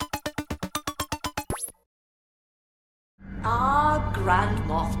Grand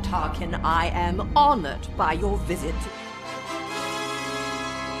Moff Tarkin, I am honored by your visit.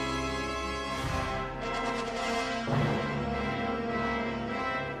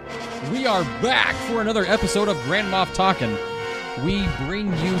 We are back for another episode of Grand Moff Talkin'. We bring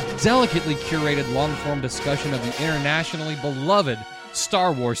you delicately curated long-form discussion of the internationally beloved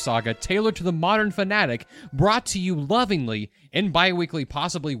Star Wars saga tailored to the modern fanatic, brought to you lovingly in bi-weekly,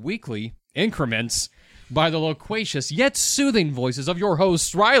 possibly weekly, increments by the loquacious yet soothing voices of your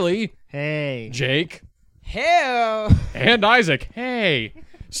hosts, Riley. Hey. Jake. Hey. And Isaac. Hey.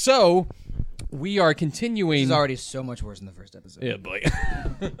 So, we are continuing... This is already so much worse than the first episode. Yeah, boy.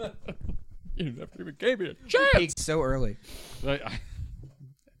 You never even gave me a chance. Peaked so early.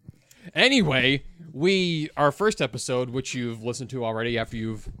 Anyway, our first episode, which you've listened to already after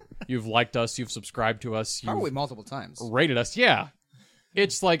you've liked us, you've subscribed to us, you've Probably multiple times. rated us. Yeah.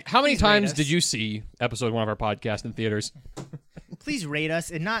 It's like, how many Please rate times us. did you see episode 1 of our podcast in theaters? Please rate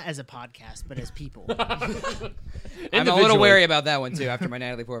us, and not as a podcast, but as people. I'm a little wary about that one, too, after my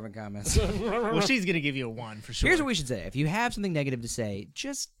Natalie Portman comments. Well, she's going to give you a 1 for sure. Here's what we should say. If you have something negative to say,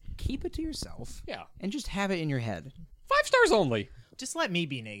 just keep it to yourself. Yeah. And just have it in your head. 5 stars only. Just let me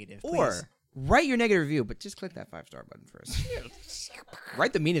be negative, please. Or write your negative review, but just click that 5-star button first.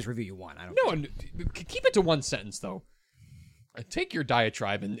 Write the meanest review you want. I don't No, keep it to one sentence, though. Take your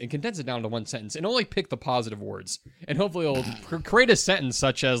diatribe and condense it down to one sentence and only pick the positive words. And hopefully it'll create a sentence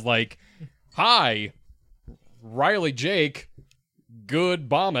such as, like, hi, Riley Jake, good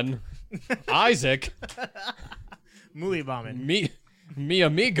bombin', Isaac, Muy bombing. me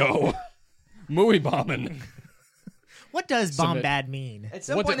amigo, muy bombin'. What does Submit. bombad mean? At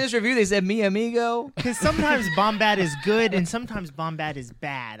some point in this review, they said, mi amigo. Because sometimes bombad is good, and sometimes bombad is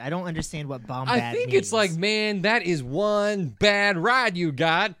bad. I don't understand what bombad I think means. it's like, man, that is one bad ride you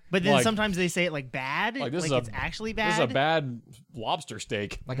got. But then Like, sometimes they say it like bad, Like, like this is it's a- actually this bad. is a bad lobster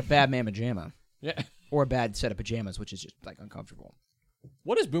steak. Like a bad man pajama. Yeah. Or a bad set of pajamas, which is just, like, uncomfortable.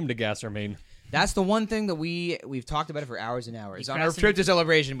 What does boom to gasser mean? That's the one thing that we've talked about it for hours and hours. You On our crash trip into- to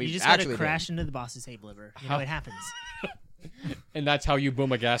Celebration, we You just actually gotta crash into the boss's hay liver. You know, it happens. And that's how you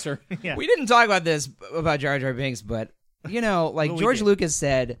boom a gasser? Yeah. We didn't talk about this about Jar Jar Binks, but like But we George did. Lucas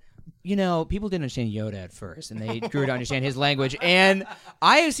said, people didn't understand Yoda at first, and they grew to understand his language. And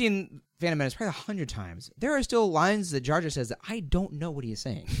I have seen Phantom Menace probably 100 times. There are still lines that Jar Jar says that I don't know what he is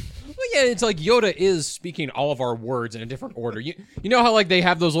saying. Well, yeah, it's like Yoda is speaking all of our words in a different order. You know how, like, they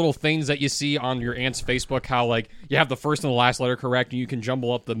have those little things that you see on your aunt's Facebook, how, like, you have the first and the last letter correct, and you can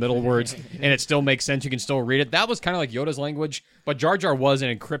jumble up the middle words, and it still makes sense. You can still read it. That was kind of like Yoda's language, but Jar Jar was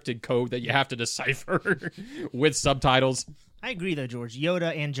an encrypted code that you have to decipher with subtitles. I agree, though, George.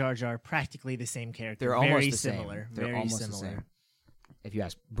 Yoda and Jar Jar practically the same character. They're very almost the similar. same. They're very almost similar. the same. If you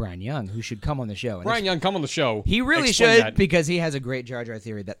ask Brian Young, who should come on the show. And Brian Young, come on the show. he really Explain should, that. because he has a great Jar Jar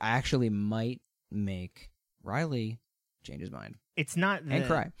theory that actually might make Riley change his mind. It's not the, And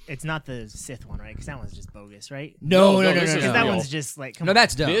cry. It's not the Sith one, right? Because that one's just bogus, right? No, this is Because that real. one's just like, come No, on.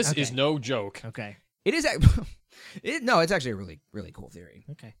 that's dumb. This Okay. is no joke. Okay. It is. It's actually a really, really cool theory.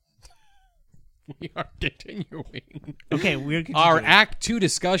 Okay. We are continuing. Okay, we're Our continuing. Act 2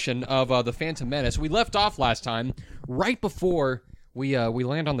 discussion of The Phantom Menace. We left off last time right before we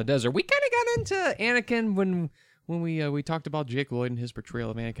land on the desert. We kind of got into Anakin when we talked about Jake Lloyd and his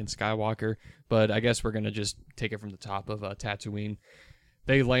portrayal of Anakin Skywalker, but I guess we're going to just take it from the top of Tatooine.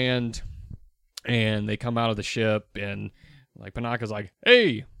 They land, and they come out of the ship, and like Panaka's like,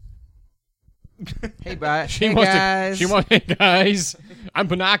 hey, Hey, bye. She Hey, wants guys. hey guys, I'm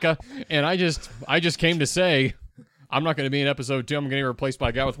Panaka, and I just came to say I'm not going to be in episode 2. I'm going to get replaced by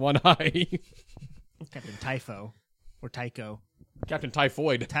a guy with one eye. Captain Typho. Or Tycho. Captain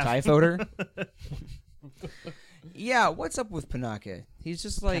Typhoid. Typhoder. Yeah, what's up with Panaka? He's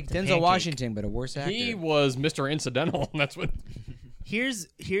just like Captain Denzel Pancake. Washington, but a worse actor. He was Mr. Incidental. That's what.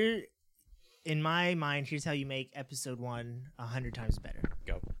 Here, in my mind, here's how you make episode 1 100 times better.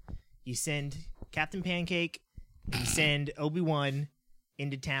 Go. You send Captain Pancake, and you send Obi-Wan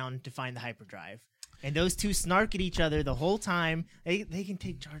into town to find the hyperdrive. And those two snark at each other the whole time. They can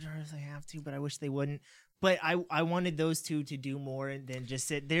take Jar Jar if they have to, but I wish they wouldn't. But I wanted those two to do more than just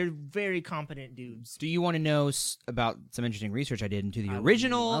sit. They're very competent dudes. Do you want to know about some interesting research I did into the I would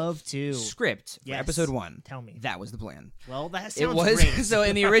original love to. script for Yes. episode 1? Tell me. That was the plan. Well, that sounds It was great. so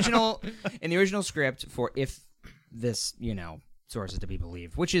in the original script, for if this source is to be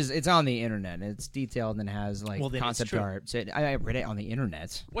believed, which is it's on the internet, it's detailed and has like Well, then it's concept true. art. So I read it on the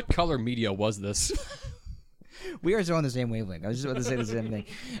internet. What color media was this? We are so on the same wavelength. I was just about to say the same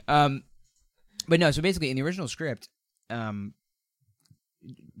thing. But no, so basically in the original script,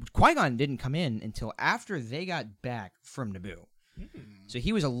 Qui-Gon didn't come in until after they got back from Naboo. So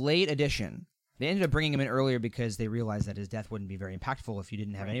he was a late addition. They ended up bringing him in earlier because they realized that his death wouldn't be very impactful if you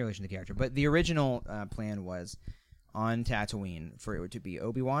didn't have any relation to the character. But the original plan was on Tatooine for it to be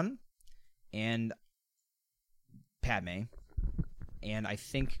Obi-Wan and Padme, and I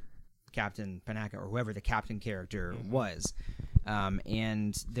think Captain Panaka or whoever the captain character was.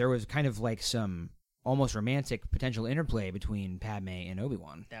 And there was kind of like some almost romantic potential interplay between Padme and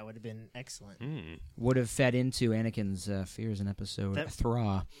Obi-Wan. That would have been excellent. Would have fed into Anakin's fears in episode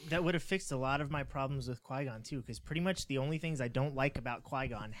Thra. That would have fixed a lot of my problems with Qui-Gon too, because pretty much the only things I don't like about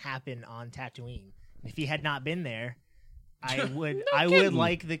Qui-Gon happen on Tatooine. If he had not been there, I would would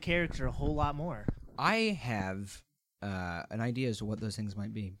like the character a whole lot more. I have an idea as to what those things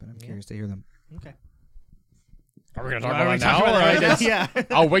might be, but I'm curious to hear them. Okay. Are we going to talk about that now? Yeah.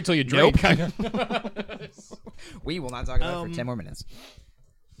 I'll wait till you drink. We will not talk about it for 10 more minutes.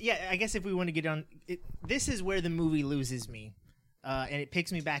 Yeah, I guess if we want to get on... this is where the movie loses me, and it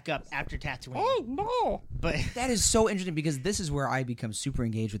picks me back up after Tatooine. Oh, no. But That is so interesting because this is where I become super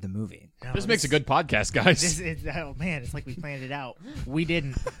engaged with the movie. no, This makes a good podcast, guys. Oh, man, it's like we planned it out. We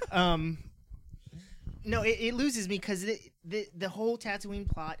didn't. No, it loses me because the whole Tatooine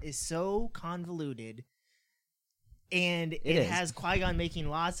plot is so convoluted, and it has Qui-Gon making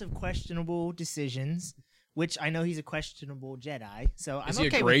lots of questionable decisions, which I know he's a questionable Jedi, so I'm okay with that.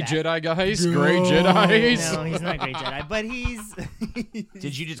 Is he a gray Jedi, guys? Gray Jedis? No, he's not a great Jedi, but he's...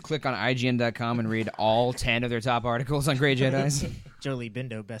 Did you just click on IGN.com and read all 10 of their top articles on Grey Jedis? Jolie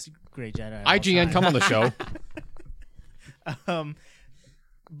Bindo, best Grey Jedi of all IGN, time. come on the show.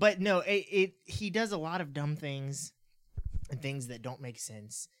 But no, he does a lot of dumb things and things that don't make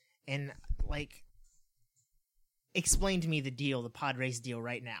sense. And, like, explain to me the pod race deal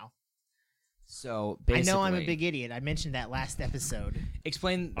right now. So, basically... I know I'm a big idiot. I mentioned that last episode.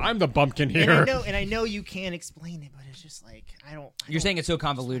 Explain... I'm the bumpkin And here. I know you can explain it, but it's just like, You're saying it's so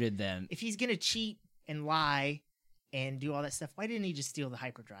convoluted then. if he's going to cheat and lie and do all that stuff, why didn't he just steal the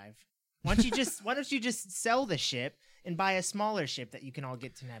hyperdrive? Why don't you just sell the ship and buy a smaller ship that you can all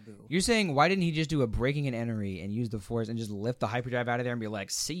get to Naboo? You're saying, why didn't he just do a breaking and entry and use the Force and just lift the hyperdrive out of there and be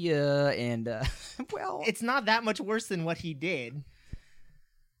like, see ya, and, well... It's not that much worse than what he did.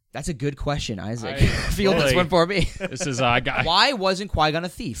 That's a good question, Isaac. I- Feel this really- one for me. This is Why wasn't Qui-Gon a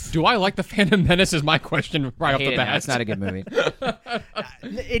thief? Do I like the Phantom Menace? Is my question right off Hate the it bat. now. It's not a good movie.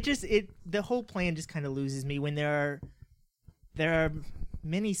 The whole plan just kind of loses me when there are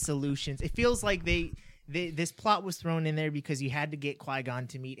many solutions. It feels like this plot was thrown in there because you had to get Qui-Gon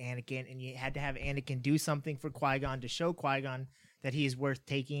to meet Anakin, and you had to have Anakin do something for Qui-Gon to show Qui-Gon that he is worth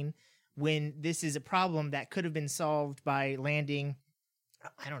taking. When this is a problem that could have been solved by landing,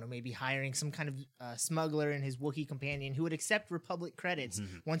 I don't know, maybe hiring some kind of smuggler and his Wookiee companion who would accept Republic credits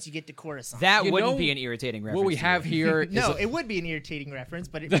once you get to Coruscant. That You wouldn't know be an irritating reference. What we have here is No, it would be an irritating reference,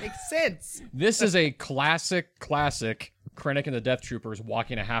 but it makes sense. this is a classic Krennic and the Death Troopers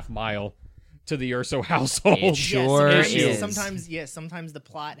walking a half mile to the Urso household. It sure Yes, is. sometimes the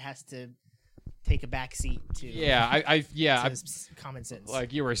plot has to take a backseat to common sense.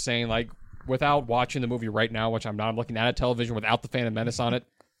 Like you were saying, like without watching the movie right now, which I'm not, I'm looking at a television without the Phantom Menace on it.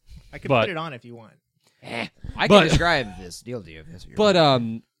 I could but- put it on if you want. I But- can describe this deal to you. If that's what you're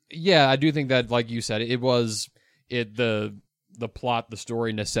But yeah, I do think that, like you said, the plot, the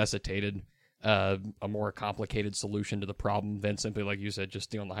story necessitated a more complicated solution to the problem than simply, like you said, just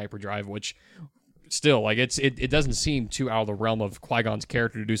stealing the hyperdrive. Which still, like it doesn't seem too out of the realm of Qui-Gon's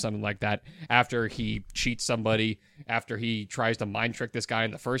character to do something like that after he cheats somebody, after he tries to mind trick this guy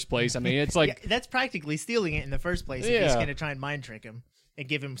in the first place. I mean, it's like Yeah, that's practically stealing it in the first place if he's Yeah. going to try and mind trick him and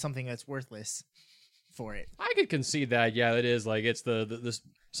give him something that's worthless for it. I could concede that. Yeah, it is like it's the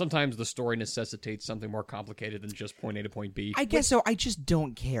sometimes the story necessitates something more complicated than just point A to point B. I guess so. I just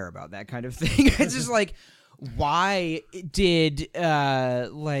don't care about that kind of thing. It's just like, why did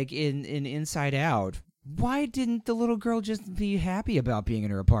like in Inside Out, why didn't the little girl just be happy about being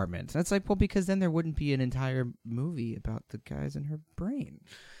in her apartment? That's like, well, because then there wouldn't be an entire movie about the guys in her brain.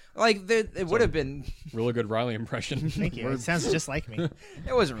 Like it would have been. Really good Riley impression. Thank you. It sounds just like me.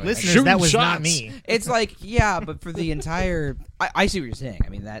 It wasn't really. Listeners, Shooting that was not shots. me. It's like, yeah, but for the entire... I see what you're saying. I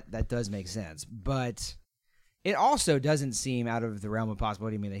mean, that does make sense. But it also doesn't seem out of the realm of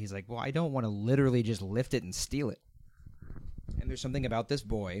possibility to me that he's like, well, I don't want to literally just lift it and steal it. And there's something about this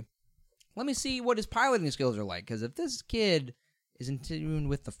boy. Let me see what his piloting skills are like. Because if this kid is in tune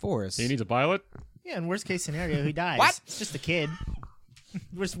with the Force... He needs a pilot. Yeah, in worst case scenario, he dies. What? It's just a kid.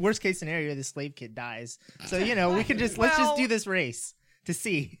 Worst case scenario, the slave kid dies. So, we can let's just do this race to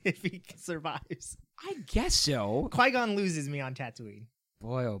see if he survives. I guess so. Qui-Gon loses me on Tatooine.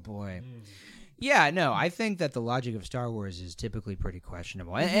 Boy, oh boy. Yeah, no, I think that the logic of Star Wars is typically pretty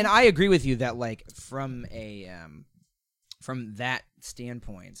questionable, and I agree with you that like from that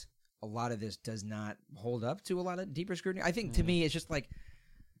standpoint, a lot of this does not hold up to a lot of deeper scrutiny. I think to me, it's just like,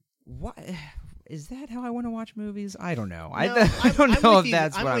 what is that? How I want to watch movies? I don't know. I don't know if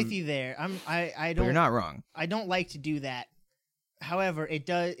that's what I'm with you there. I don't. But you're not wrong. I don't like to do that. However, it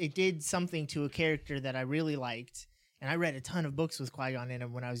did something to a character that I really liked. And I read a ton of books with Qui-Gon in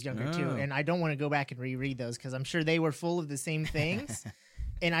them when I was younger, too. And I don't want to go back and reread those because I'm sure they were full of the same things.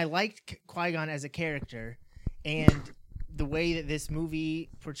 And I liked Qui-Gon as a character. And the way that this movie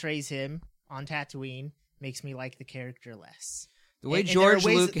portrays him on Tatooine makes me like the character less. The way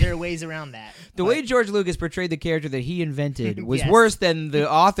there are ways around that. The way George Lucas portrayed the character that he invented was worse than the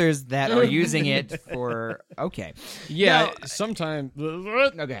authors that are using it for... Okay. Yeah, sometimes...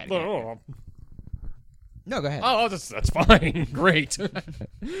 Okay. No, go ahead. Oh, that's fine. Great.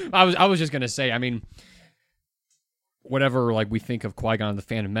 I was just gonna say. I mean, whatever like we think of Qui-Gon and the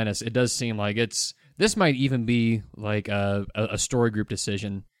Phantom Menace, it does seem like this might even be like a story group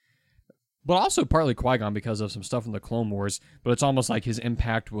decision, but also partly Qui-Gon because of some stuff in the Clone Wars. But it's almost like his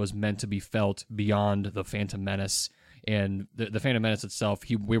impact was meant to be felt beyond the Phantom Menace. And the Phantom Menace itself,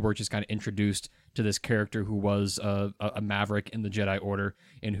 we were just kind of introduced to this character who was a maverick in the Jedi Order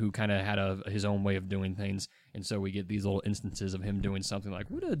and who kind of had his own way of doing things. And so we get these little instances of him doing something like,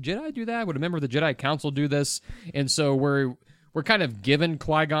 would a Jedi do that? Would a member of the Jedi Council do this? And so we're kind of given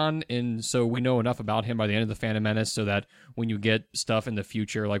Qui-Gon, and so we know enough about him by the end of the Phantom Menace so that when you get stuff in the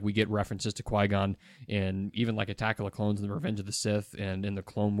future, like we get references to Qui-Gon in even like Attack of the Clones and the Revenge of the Sith and in the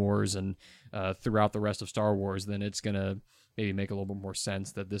Clone Wars and throughout the rest of Star Wars, then it's going to maybe make a little bit more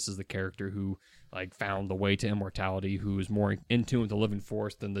sense that this is the character who like found the way to immortality, who is more in tune with the living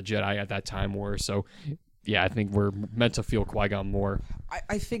force than the Jedi at that time were. So yeah, I think we're meant to feel Qui-Gon more.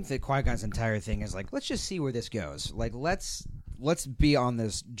 I think that Qui-Gon's entire thing is like, let's just see where this goes. Like, let's be on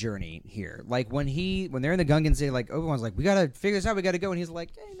this journey here. Like when they're in the Gungan City, like Obi-Wan's like, we gotta figure this out, we gotta go, and he's like,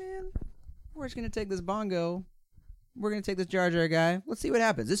 hey man, we're just gonna take this Bongo, we're gonna take this Jar Jar guy. Let's see what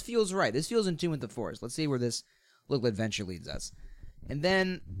happens. This feels right. This feels in tune with the Force. Let's see where this little adventure leads us. And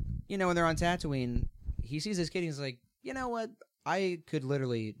then, when they're on Tatooine, he sees this kid, and he's like, you know what? I could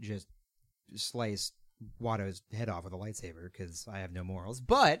literally just slice Watto's head off with a lightsaber because I have no morals,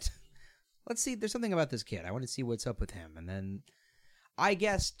 but let's see. There's something about this kid. I want to see what's up with him. And then, I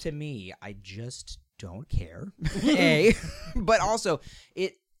guess to me, I just don't care. But also,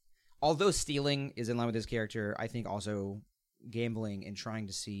 although stealing is in line with his character, I think also gambling and trying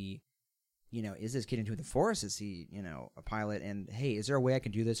to see, is this kid into the Force? Is he, a pilot? And hey, is there a way I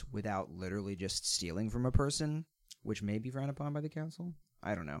can do this without literally just stealing from a person, which may be frowned upon by the council?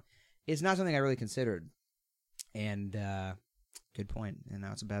 I don't know. It's not something I really considered. And, good point. And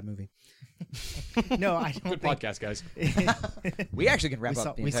now it's a bad movie. No, I don't Good think... podcast, guys. We actually can wrap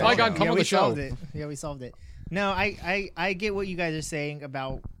up the entire Qui-Gon, show. come on the show. Solved it. Yeah, we solved it. No, I get what you guys are saying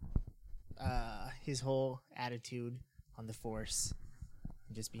about his whole attitude on the Force.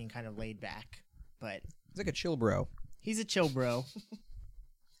 Just being kind of laid back. But He's like a chill bro. he's a chill bro.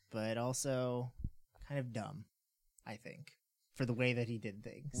 But also kind of dumb, I think, for the way that he did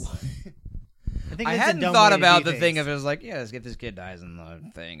things. I hadn't thought about the thing of it was like, yeah, if this kid dies in the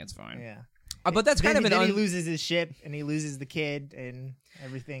thing, it's fine. Yeah. But that's kind of then he loses his ship and he loses the kid and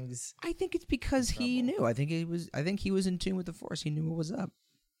everything's... I think it's because he knew. I think he was in tune with the Force. He knew what was up.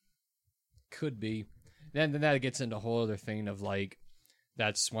 Could be. Then that gets into a whole other thing of like,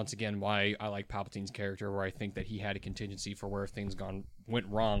 that's once again why I like Palpatine's character, where I think that he had a contingency for where things went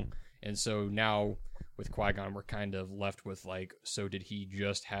wrong. And so now with Qui-Gon, we're kind of left with like, so did he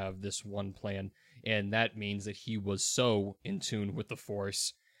just have this one plan? And that means that he was so in tune with the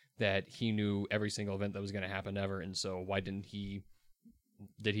Force that he knew every single event that was going to happen ever. And so why did he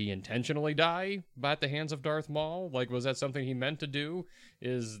intentionally die at the hands of Darth Maul? Like, was that something he meant to do?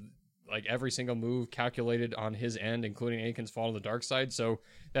 Is like every single move calculated on his end, including Anakin's fall to the dark side? So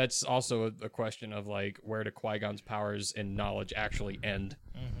that's also a question of like, where do Qui-Gon's powers and knowledge actually end?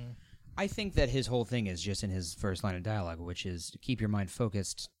 Mm-hmm. I think that his whole thing is just in his first line of dialogue, which is to keep your mind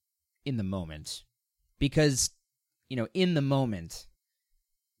focused in the moment. Because, in the moment,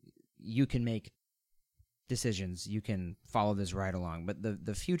 you can make decisions. You can follow this right along. But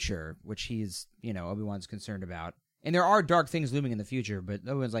the future, which he's, Obi-Wan's concerned about, and there are dark things looming in the future, but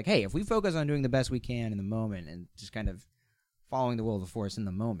Obi-Wan's like, hey, if we focus on doing the best we can in the moment and just kind of following the will of the Force in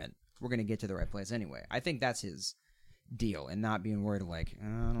the moment, we're going to get to the right place anyway. I think that's his deal, and not being worried like,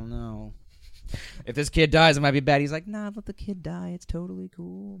 I don't know. If this kid dies, it might be bad. He's like, nah, let the kid die. It's totally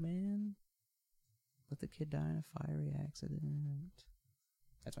cool, man. Let the kid die in a fiery accident.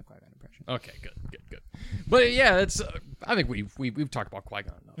 That's my Qui-Gon impression. Okay, good. But yeah, it's. I think we've talked about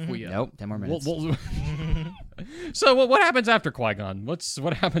Qui-Gon enough. Nope, 10 more minutes. So what happens after Qui-Gon?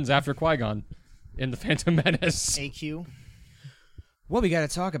 What happens after Qui-Gon in the Phantom Menace? AQ. Well, we got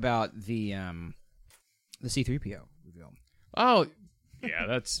to talk about the C-3PO reveal. Oh, yeah,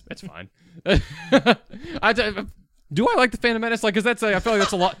 that's fine. Do I like the Phantom Menace? Like, 'cause I feel like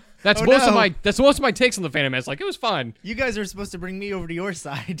that's a lot. That's most of my takes on the Phantom Menace. Like, it was fine. You guys are supposed to bring me over to your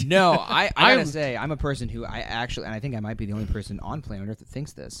side. No, I gotta say, I'm a person who I actually, and I think I might be the only person on planet Earth that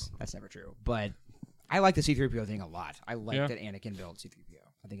thinks this. That's never true. But I like the C-3PO thing a lot. I like that Anakin built C-3PO.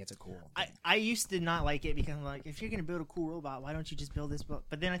 I think it's a cool thing. I used to not like it because I'm like, if you're going to build a cool robot, why don't you just build this? But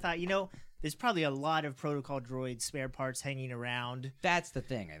then I thought, there's probably a lot of protocol droid spare parts hanging around. That's the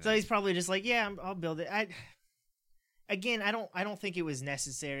thing, I think. So he's probably just like, yeah, I'll build it. I don't think it was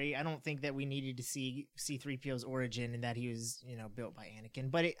necessary. I don't think that we needed to see C-3PO's origin and that he was, built by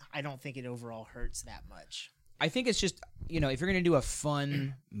Anakin. But I don't think it overall hurts that much. I think it's just, if you're going to do a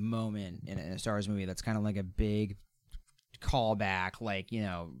fun moment in a Star Wars movie that's kind of like a big callback, like,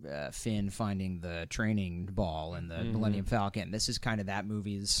 Finn finding the training ball and the Millennium Falcon. This is kind of that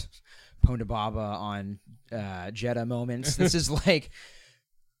movie's Ponda Baba on Jeddah moments. This is like...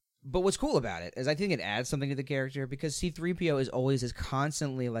 But what's cool about it is I think it adds something to the character because C-3PO is always this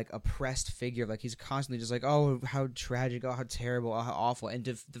constantly like oppressed figure. Like he's constantly just like, oh, how tragic, oh, how terrible, oh, how awful. And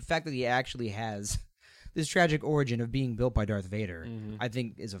the fact that he actually has this tragic origin of being built by Darth Vader, I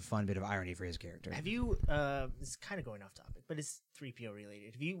think is a fun bit of irony for his character. Have you, it's kind of going off topic, but it's 3PO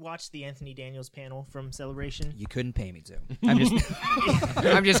related. Have you watched the Anthony Daniels panel from Celebration? You couldn't pay me to. I'm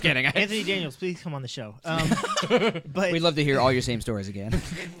just kidding. Anthony Daniels, please come on the show. But we'd love to hear all your same stories again.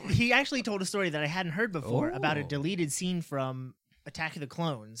 He actually told a story that I hadn't heard before about a deleted scene from Attack of the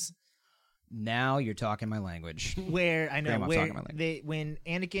Clones. Now you're talking my language. When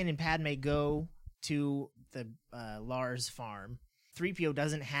Anakin and Padme go to the Lars farm, 3PO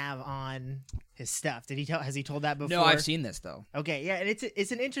doesn't have on his stuff. Has he told that before? No, I've seen this though. Okay, yeah, and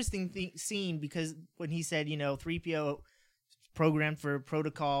it's an interesting scene because when he said, 3PO programmed for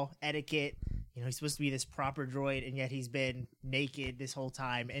protocol etiquette, he's supposed to be this proper droid, and yet he's been naked this whole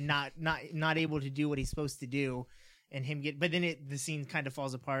time and not able to do what he's supposed to do, but then the scene kind of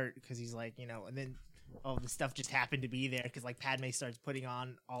falls apart because he's like, and then the stuff just happened to be there because like Padme starts putting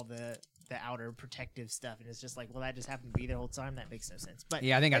on all the outer protective stuff, and it's just like, well, that just happened to be there the whole time. That makes no sense. But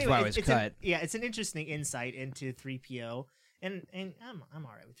yeah, I think that's why it was cut. It's an interesting insight into 3PO, and I'm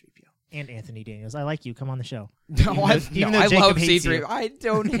all right with 3PO and Anthony Daniels. I like you. Come on the show. I love C-3PO. I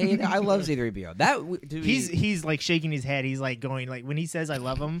don't hate it. I love C-3PO. He's like shaking his head. He's like going like when he says I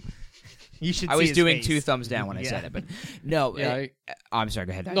love him. You should. I was doing face. 2 thumbs down when I said it, but no. Yeah, I'm sorry.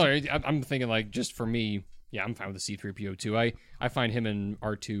 Go ahead. No, I'm thinking like just for me. Yeah, I'm fine with the C-3PO too. I find him and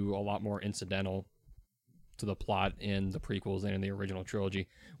R2 a lot more incidental to the plot in the prequels and in the original trilogy,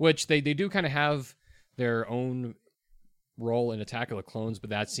 which they do kind of have their own role in Attack of the Clones,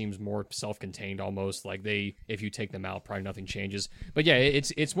 but that seems more self-contained almost. Like if you take them out, probably nothing changes. But yeah,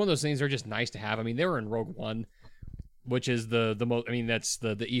 it's one of those things that are just nice to have. I mean, they were in Rogue One, which is the most. I mean, that's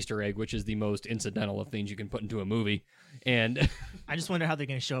the Easter egg, which is the most incidental of things you can put into a movie. And I just wonder how they're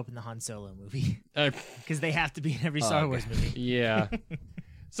going to show up in the Han Solo movie because they have to be in every Star Wars movie. Yeah.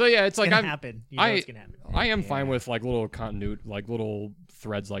 So yeah, it's like it's gonna happen. It's gonna happen. I am fine with like little continuity, like little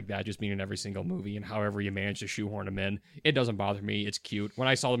threads like that, just being in every single movie, and however you manage to shoehorn them in, it doesn't bother me. It's cute. When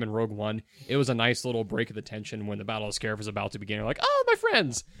I saw them in Rogue One, it was a nice little break of the tension when the Battle of Scarif is about to begin. You're like, oh, my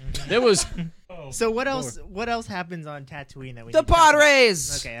friends. It was. So what else? What else happens on Tatooine that we? The pod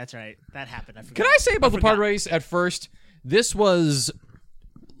race. Okay, that's right. That happened. I forgot. Can I say about the pod race at first? This was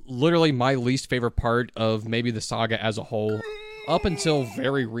literally my least favorite part of maybe the saga as a whole, up until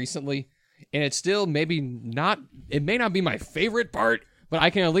very recently, and it's still maybe not. It may not be my favorite part, but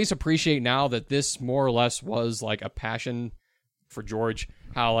I can at least appreciate now that this more or less was like a passion for George.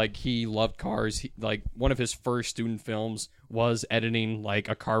 How like he loved cars. Like one of his first student films was editing like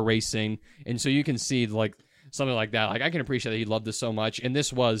a car racing, and so you can see like something like that. Like I can appreciate that he loved this so much, and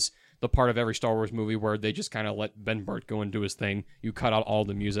this was the part of every Star Wars movie where they just kind of let Ben Burtt go and do his thing. You cut out all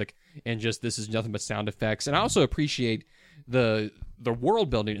the music, and just this is nothing but sound effects. And I also appreciate the world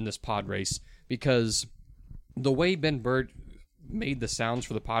building in this pod race, because the way Ben Burtt made the sounds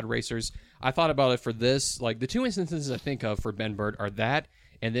for the pod racers, I thought about it for this. Like the 2 instances I think of for Ben Burtt are that,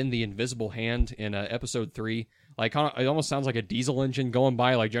 and then the invisible hand in Episode 3. Like it almost sounds like a diesel engine going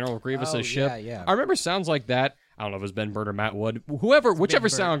by, like General Grievous's ship. Yeah. I remember sounds like that. I don't know if it was Ben Burtt or Matt Wood, whichever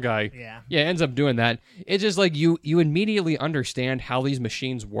sound guy, ends up doing that. It's just like you immediately understand how these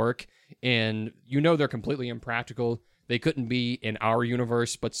machines work, and they're completely impractical. they couldn't be in our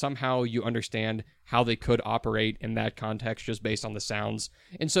universe, but somehow you understand how they could operate in that context just based on the sounds.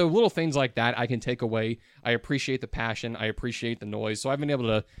 And so little things like that I can take away. I appreciate the passion. I appreciate the noise. So I've been able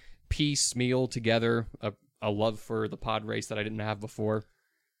to piecemeal together a love for the pod race that I didn't have before.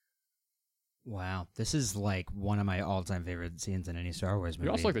 Wow, this is like one of my all-time favorite scenes in any Star Wars movie.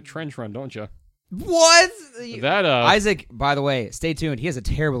 You also like the trench run, don't you? What? That Isaac, by the way, stay tuned. He has a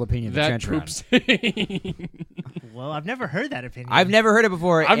terrible opinion of the that trench run. poop scene. Well, I've never heard that opinion. I've never heard it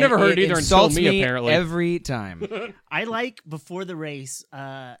before. I've never heard it either until insults me, apparently. Every time. I like before the race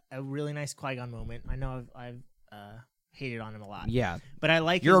a really nice Qui-Gon moment. I know I've hated on him a lot. Yeah. But I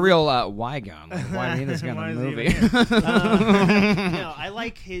like You're a his- real Wygon. Like, why do you need this kind Why of is he movie? even here? No, I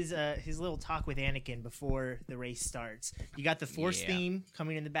like his little talk with Anakin before the race starts. You got the Force Yeah. theme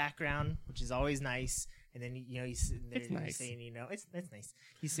coming in the background, which is always nice. And then he's sitting there It's nice. saying, that's nice.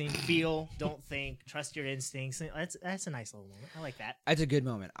 He's saying, feel, don't think, trust your instincts. That's a nice little moment. I like that. That's a good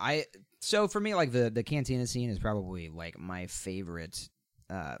moment. So for me, like the cantina scene is probably like my favorite,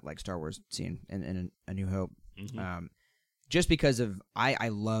 like Star Wars scene in A New Hope. Mhm. Just because of I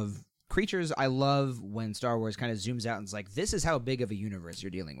love creatures. I love when Star Wars kind of zooms out and is like, this is how big of a universe you're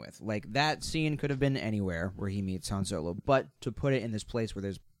dealing with. Like that scene could have been anywhere where he meets Han Solo, but to put it in this place where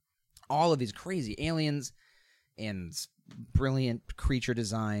there's all of these crazy aliens and brilliant creature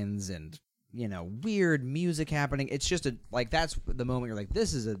designs and weird music happening. It's just that's the moment you're like,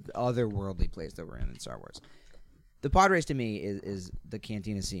 this is an otherworldly place that we're in Star Wars. The pod race to me is the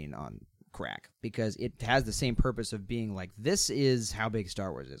cantina scene on crack because it has the same purpose of being like, this is how big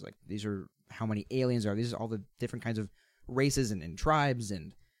Star Wars is. Like these are how many aliens are. These are all the different kinds of races and tribes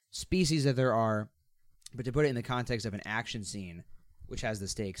and species that there are. But to put it in the context of an action scene, which has the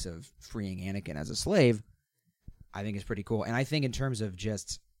stakes of freeing Anakin as a slave, I think is pretty cool. And I think in terms of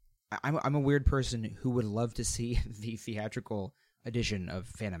just, I'm a weird person who would love to see the theatrical edition of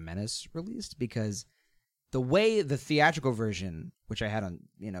Phantom Menace released because the way the theatrical version, which I had on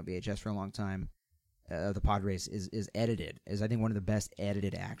VHS for a long time, the pod race is edited, is I think one of the best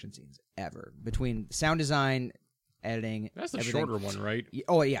edited action scenes ever. Between sound design, editing, That's the everything. shorter one, right?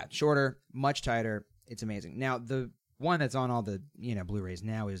 Oh yeah, shorter, much tighter. It's amazing. Now the one that's on all the Blu-rays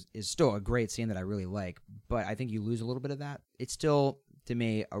now is still a great scene that I really like, but I think you lose a little bit of that. It's still to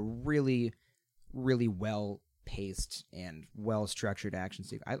me a really, really well paced and well structured action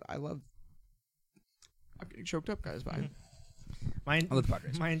scene. I love. I'm getting choked up, guys. Bye. I love the pod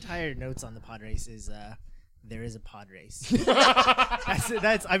race. My entire notes on the pod race is there is a pod race.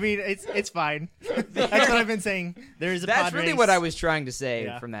 that's I mean it's fine. That's what I've been saying. There is a pod race. That's really what I was trying to say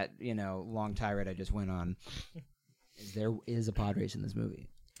Yeah. from that long tirade I just went on. There is a pod race in this movie.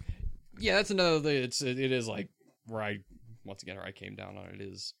 Yeah, that's another thing. It is like where I came down on it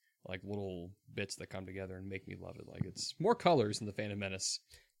is like little bits that come together and make me love it. Like it's more colors in the Phantom Menace.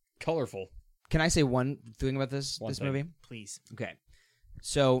 Colorful. Can I say one thing about this One thing. movie? Please. Okay.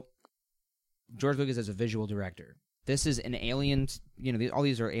 So, George Lucas is a visual director. This is an alien, all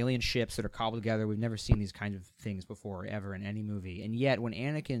these are alien ships that are cobbled together. We've never seen these kinds of things before, ever, in any movie. And yet, when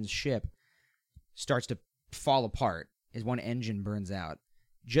Anakin's ship starts to fall apart, his one engine burns out,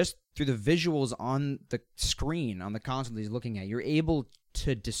 just through the visuals on the screen, on the console that he's looking at, you're able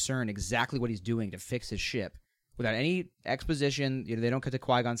to discern exactly what he's doing to fix his ship without any exposition. They don't cut to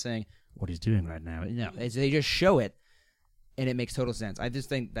Qui-Gon saying, what he's doing right now. No, they just show it, and it makes total sense. I just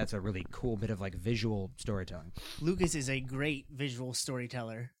think that's a really cool bit of like visual storytelling. Lucas is a great visual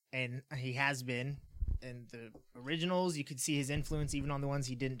storyteller, and he has been. In the originals, you could see his influence even on the ones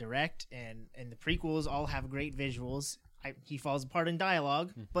he didn't direct, and the prequels all have great visuals. He falls apart in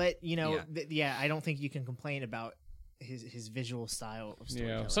dialogue, but I don't think you can complain about his visual style of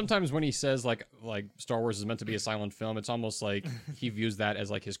storytelling. Yeah. Sometimes when he says like Star Wars is meant to be a silent film, it's almost like he views that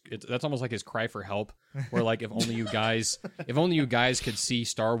as like that's almost like his cry for help. Where like if only you guys could see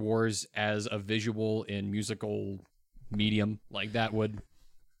Star Wars as a visual and musical medium, like that would.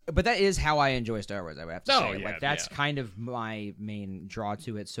 But that is how I enjoy Star Wars, I would have to say. Yeah, Like that's kind of my main draw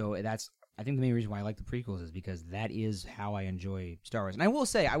to it. So I think the main reason why I like the prequels is because that is how I enjoy Star Wars. And I will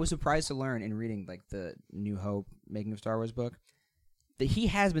say, I was surprised to learn in reading like the New Hope Making of Star Wars book that he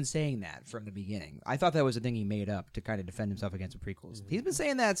has been saying that from the beginning. I thought that was a thing he made up to kind of defend himself against the prequels. He's been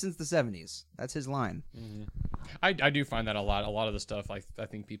saying that since the 70s. That's his line. I do find that a lot. A lot of the stuff I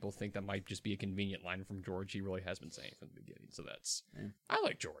think people think that might just be a convenient line from George. He really has been saying from the beginning. So that's I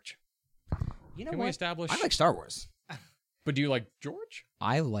like George. You know Can what? we establish? I like Star Wars. But do you like George?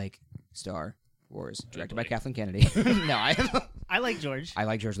 I like Star Wars, directed by buddy. Kathleen Kennedy. No, I like George. I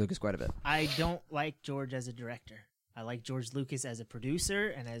like George Lucas quite a bit. I don't like George as a director. I like George Lucas as a producer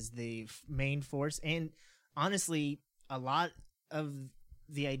and as the main force. And honestly, a lot of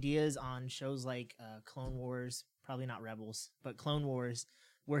the ideas on shows like Clone Wars, probably not Rebels, but Clone Wars,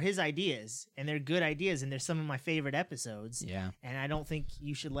 were his ideas, and they're good ideas, and they're some of my favorite episodes. Yeah. And I don't think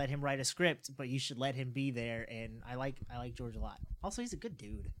you should let him write a script, but you should let him be there. And I like George a lot. Also, he's a good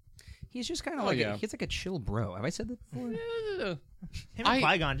dude. He's just kind of he's like a chill bro. Have I said that before? Him and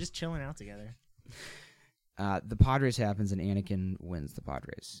Qui-Gon just chilling out together. The pod race happens, and Anakin wins the pod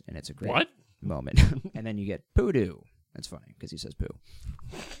race, and it's a great What? moment. And then you get Poodoo. That's funny because he says poo.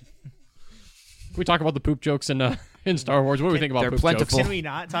 Can we talk about the poop jokes in Star Wars? What do we think about They're poop plentiful. jokes? Can we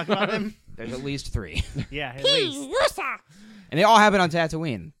not talk about them? There's at least 3, Yeah, at least. and they all happen on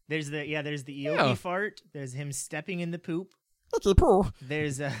Tatooine. There's the Eobi Yeah. fart. There's him stepping in the poop. Okay, poo.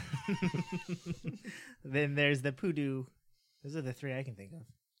 There's then there's the Poodoo. Those are the 3 I can think of.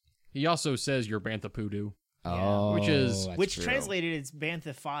 He also says you're Bantha Poodoo. Oh, Which is- that's Which true. translated is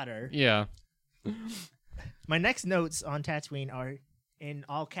Bantha fodder. Yeah. My next notes on Tatooine are in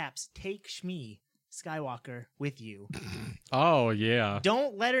all caps: take Shmi Skywalker with you. Oh, yeah.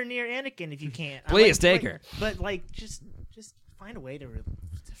 Don't let her near Anakin if you can't. Please take her. But just find a way to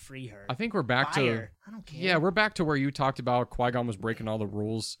free her. I think we're back Buy to... her. I don't care. Yeah, we're back to where you talked about Qui-Gon was breaking all the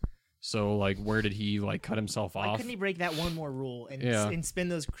rules. So, like, where did he, like, cut himself Why off? couldn't he break that one more rule and Yeah. and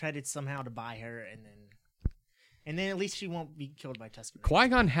spend those credits somehow to buy her, and then at least she won't be killed by Tusken.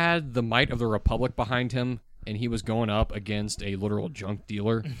 Qui-Gon had the might of the Republic behind him, and he was going up against a literal junk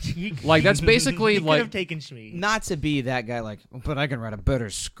dealer. Like, that's basically, he could like... have taken Shmi. Not to be that guy, like, but I can write a better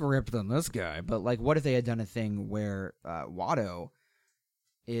script than this guy. But, like, what if they had done a thing where Watto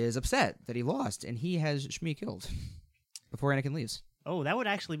is upset that he lost, and he has Shmi killed before Anakin leaves? Oh, that would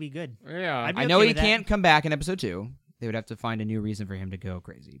actually be good. Yeah. I'd be I know okay he with that. can't come back in episode 2. They would have to find a new reason for him to go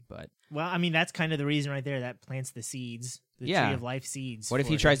crazy. But Well, I mean, that's kind of the reason right there. That plants the seeds, the Yeah. tree of life seeds. what if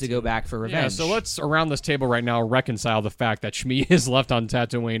for he tries him to go back for revenge? Yeah, so let's, around this table right now, reconcile the fact that Shmi is left on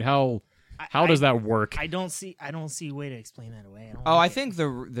Tatooine. How does that work? I don't see a way to explain that away. Oh, like I it. think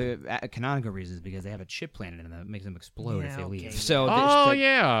the canonical reason is because they have a chip planted in them that makes them explode if Yeah, they okay. leave. So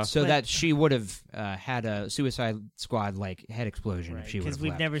yeah. so But- that she would have had a Suicide Squad like head explosion if she would because have we've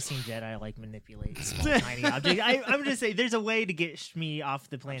left. never seen Jedi like manipulate small tiny objects. I'm just saying, there's a way to get Shmi off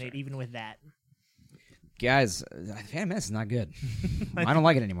the planet, even with that. Guys, Phantom Menace is not good. I don't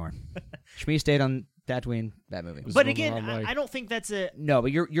like it anymore. Shmi stayed on Tatooine. Bad movie. But going the again, wrong way. I don't think that's a. No,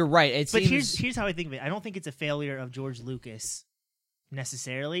 but you're right. It But seems here's how I think of it. I don't think it's a failure of George Lucas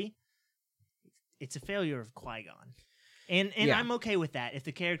necessarily. It's a failure of Qui-Gon. And Yeah. I'm okay with that if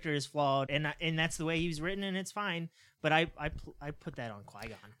the character is flawed and that's the way he was written and it's fine. But I put that on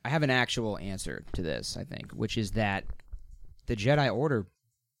Qui-Gon. I have an actual answer to this, I think, which is that the Jedi Order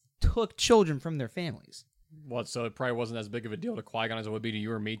took children from their families. What, so it probably wasn't as big of a deal to Qui-Gon as it would be to you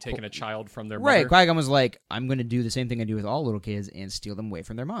or me taking a child from their Right. mother? Qui-Gon was like, I'm going to do the same thing I do with all little kids and steal them away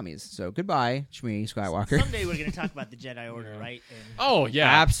from their mommies. So goodbye, Shmi Skywalker. Someday we're going to talk about the Jedi Order, right? And, Oh, yeah.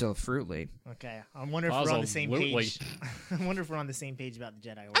 Absolutely. okay. I wonder if we're on the same Absolutely. page. I wonder if we're on the same page about the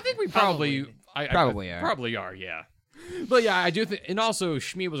Jedi Order. I think we probably... Probably are. Probably are, yeah. But yeah, I do think... And also,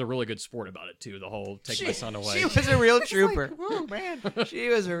 Shmi was a really good sport about it, too. The whole take my son away. She was a real trooper. oh, man. She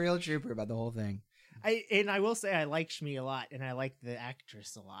was a real trooper about the whole thing. I will say I like Shmi a lot, and I like the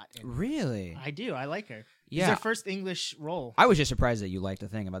actress a lot. And Really? I do. I like her. Yeah. It's her first English role. I was just surprised that you liked the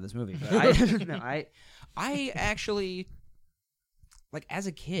thing about this movie. But I actually, like, as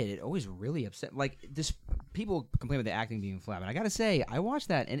a kid, it always really upset. Like, this, people complain about the acting being flat, but I gotta say, I watched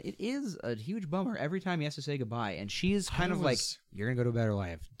that, and it is a huge bummer every time he has to say goodbye. And she is kind of like, "You're gonna go to a better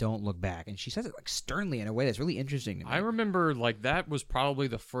life. Don't look back." And she says it like sternly in a way that's really interesting to me. I remember, like, that was probably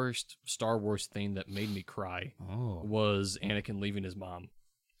the first Star Wars thing that made me cry. Oh. Was Anakin leaving his mom.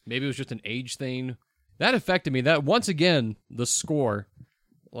 Maybe it was just an age thing. That affected me. That, once again, the score,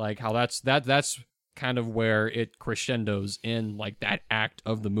 like, how that's kind of where it crescendos in, like, that act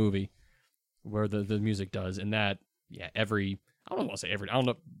of the movie where the music does. And that, yeah, I don't want to say every, I don't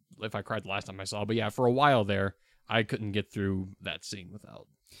know if I cried the last time I saw it, but yeah, for a while there, I couldn't get through that scene without.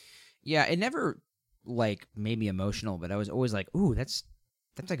 Yeah, it never like made me emotional, but I was always like, "Ooh, that's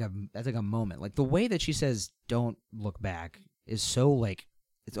like a moment." Like the way that she says "Don't look back" is so like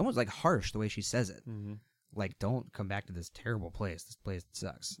it's almost like harsh the way she says it. Mm-hmm. Like, don't come back to this terrible place. This place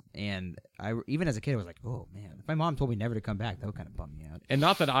sucks. And I even as a kid I was like, "Oh man, if my mom told me never to come back, that would kind of bum me out." And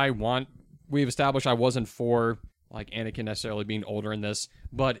not that we've established I wasn't for like Anakin necessarily being older in this,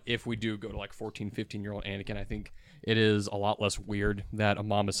 but if we do go to like 14, 15-year-old Anakin, I think it is a lot less weird that a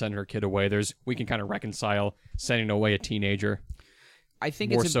mom is sending her kid away. We can kind of reconcile sending away a teenager I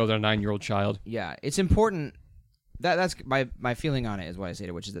think more it's so than a 9-year-old child. yeah, it's important. That's my feeling on it is what I say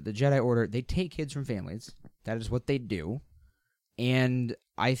to, which is that the Jedi Order, they take kids from families That is what they do. And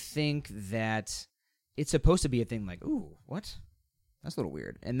I think that it's supposed to be a thing like, ooh, what? That's a little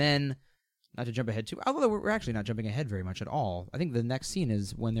weird. And then, not to jump ahead too, although we're actually not jumping ahead very much at all. I think the next scene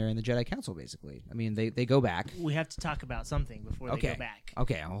is when they're in the Jedi Council, basically. I mean, they go back. We have to talk about something before they go back.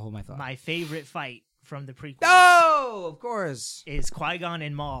 Okay, I'll hold my thought. My favorite fight from the prequel Oh, of course. is Qui-Gon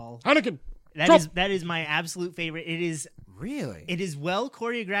and Maul. Anakin. That is my absolute favorite. Really? It is well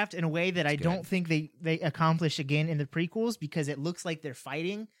choreographed in a way that I don't think they accomplish again in the prequels, because it looks like they're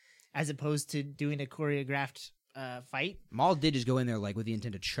fighting as opposed to doing a choreographed fight. Maul did just go in there like with the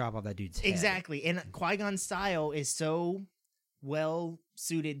intent to chop off that dude's head. Exactly. And Qui-Gon's style is so well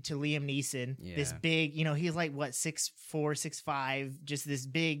suited to Liam Neeson. Yeah. This big, he's like, what, 6'4", 6'5", just this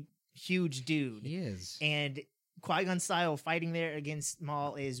big, huge dude. He is. And Qui-Gon's style fighting there against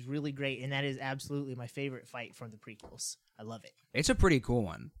Maul is really great, and that is absolutely my favorite fight from the prequels. I love it. It's a pretty cool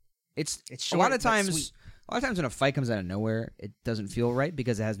one. It's short, a lot of but times. sweet. A lot of times when a fight comes out of nowhere, it doesn't feel right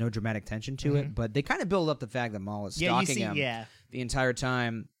because it has no dramatic tension to it. But they kind of build up the fact that Maul is stalking him the entire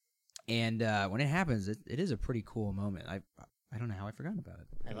time, and when it happens, it is a pretty cool moment. I don't know how I forgot about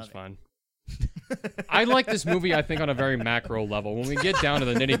it. It was fun. I like this movie, I think, on a very macro level. When we get down to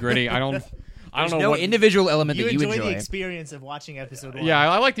the nitty-gritty, I don't know no what individual element that you enjoy enjoy. the experience of watching episode 1. Yeah,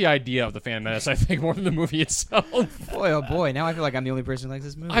 I like the idea of the Phantom Menace, I think, more than the movie itself. Boy, oh boy, now I feel like I'm the only person who likes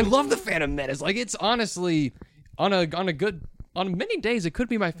this movie. I love the Phantom Menace. Like, it's honestly on many days it could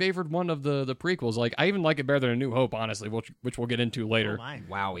be my favorite one of the prequels. Like, I even like it better than A New Hope, honestly, which we'll get into later. Oh my.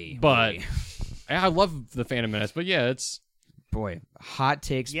 Wowie. But I love the Phantom Menace. But yeah, it's Boy, hot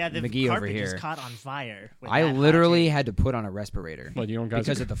takes Yeah, the McGee over carpet here. just caught on fire. with I that hot literally take. had to put on a respirator But you don't guys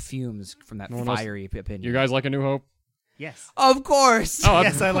because of the fumes from that No one else- fiery opinion. you guys like A New Hope? Yes. Of course. Oh,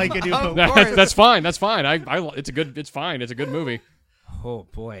 Yes, I like A New Hope. That's fine. That's fine. It's fine. It's a good movie. Oh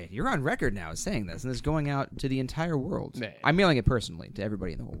boy, you're on record now as saying this, and it's going out to the entire world. Nah. I'm mailing it personally to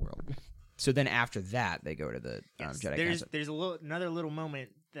everybody in the whole world. So then after that, they go to the Jedi Council. There's another little moment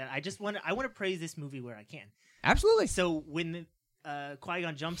that I want to praise this movie where I can. Absolutely. So when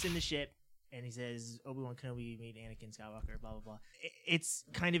Qui-Gon jumps in the ship and he says, Obi-Wan Kenobi meet Anakin Skywalker, blah, blah, blah. It's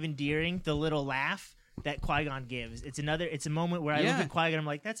kind of endearing, the little laugh that Qui-Gon gives. It's a moment where I look at Qui-Gon, I'm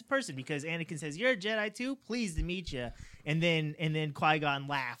like, that's a person, because Anakin says, you're a Jedi too? Pleased to meet you. And then Qui-Gon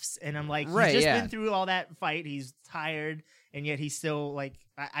laughs, and I'm like, he's just been through all that fight, he's tired, and yet he's still like,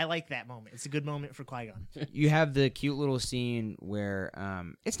 I like that moment. It's a good moment for Qui-Gon. You have the cute little scene where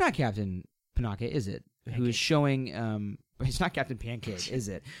it's not Captain Panaka, is it? Who is showing it's not Captain Pancake, is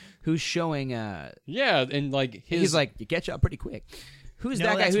it? Who's showing Yeah, and like he's like, you catch up pretty quick. Who's No,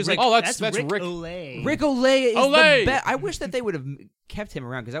 that guy that's who's Rick, like, oh, that's Rick Rick. Olay. Rick Olay is Olay! the best. I wish that they would have kept him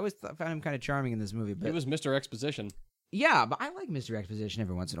around because I always found him kind of charming in this movie. But He was Mr. Exposition. yeah, but I like Mr. Exposition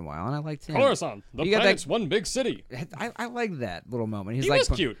every once in a while, and I liked him. Coruscant, the You got planet's one big city. I like that little moment. He's He like, was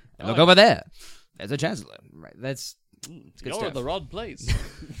cute. Look over there. There's a chancellor. Right. That's it's good You're stuff. in the wrong place.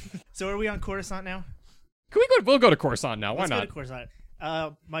 So are we on Coruscant now? We'll go to Coruscant now. Why Let's go not? to Coruscant.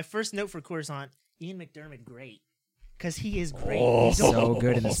 My first note for Coruscant, Ian McDermott, great. Because he is great. He's so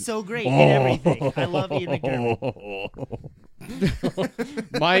good in He's this. so great in everything. I love Ian McDermott.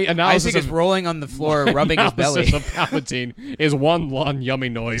 My analysis Isaac is of rolling on the floor, rubbing his belly. analysis of Palpatine is one long yummy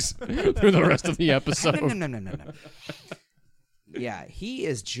noise through the rest of the episode. No. Yeah, he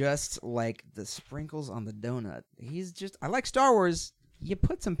is just like the sprinkles on the donut. He's just. I like Star Wars. You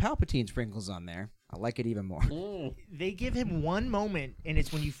put some Palpatine sprinkles on there, I like it even more. They give him one moment, and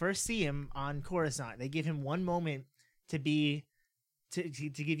it's when you first see him on Coruscant. They give him one moment to give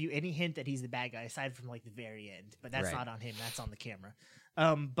you any hint that he's the bad guy, aside from like the very end. But that's Right. not on him. That's on the camera.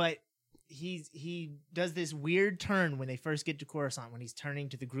 But he does this weird turn when they first get to Coruscant, when he's turning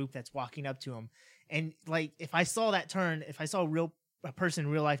to the group that's walking up to him. And like, if I saw that turn, if I saw a person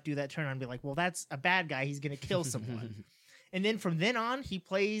in real life do that turn, I'd be like, well, that's a bad guy. He's gonna kill someone. And then from then on, he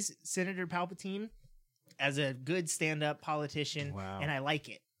plays Senator Palpatine as a good stand-up politician, Wow. and I like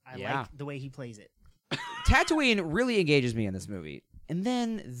it. I like the way he plays it. Tatooine really engages me in this movie. And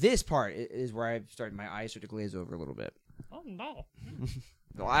then this part is where my eyes start to glaze over a little bit. Oh no!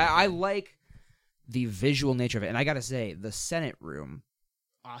 I like the visual nature of it. And I got to say, the Senate room,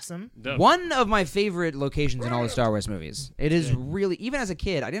 Awesome. one of my favorite locations in all the Star Wars movies. It is really, even as a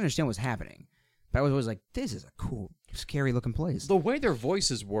kid, I didn't understand what was happening. But I was always like, this is a cool, scary-looking place. The way their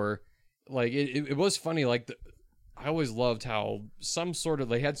voices were, like it was funny. Like I always loved how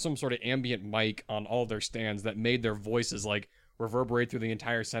they had some sort of ambient mic on all their stands that made their voices like reverberate through the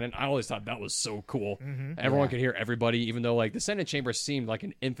entire Senate. I always thought that was so cool. Everyone could hear everybody, even though like the Senate chamber seemed like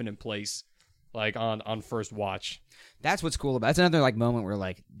an infinite place. like on first watch. That's what's cool about. That's another like moment where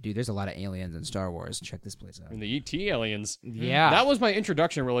like, dude, there's a lot of aliens in Star Wars. Check this place out. And the ET aliens. Yeah, That was my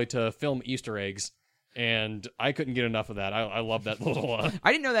introduction really to film Easter eggs, and I couldn't get enough of that. I love that little.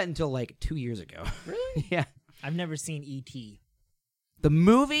 I didn't know that until like 2 years ago. Really? Yeah. I've never seen E.T. The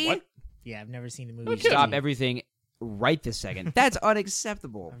movie. What? Yeah, I've never seen the movie. Stop E.T.. everything right this second. That's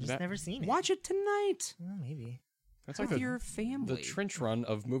unacceptable. I've just never seen it. Watch it tonight Well, maybe. That's with like your family. the trench run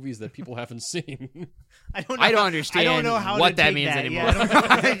of movies that people haven't seen. I don't know. I don't I understand don't know how what to that take means that. anymore. Yeah,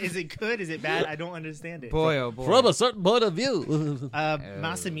 I don't know. Is it good? Is it bad? I don't understand it. Boy, oh boy. From a certain point of view.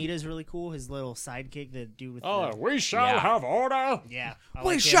 Masamita is really cool. His little sidekick, the dude with We shall Yeah. have order. yeah. I We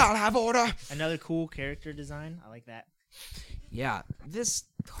like him. shall have order. Another cool character design. I like that. Yeah, this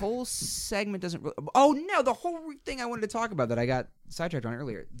whole segment doesn't really... Oh, no, the whole thing I wanted to talk about that I got sidetracked on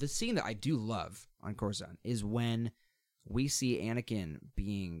earlier, the scene that I do love on Coruscant is when we see Anakin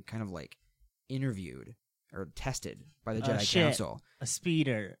being kind of, like, interviewed or tested by the Jedi ship. Council. A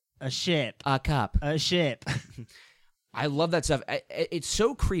speeder, a ship, A cup. a ship. I love that stuff. It's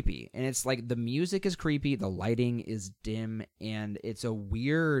so creepy, and it's like the music is creepy, the lighting is dim, and it's a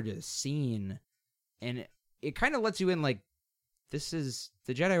weird scene, and it kind of lets you in like this is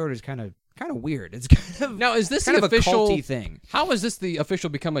the Jedi Order is kind of weird. It's kind of Now, is this kind the of a official culty thing? How is this the official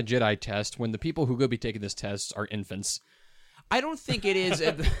become a Jedi test when the people who go be taking this test are infants? I don't think it is.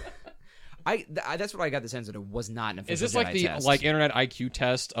 That's what I got the sense that it was not an official. Is this Jedi like the test. internet IQ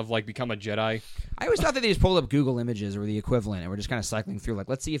test of like become a Jedi? I always thought that they just pulled up Google Images or the equivalent, and we're just kind of cycling through. Like,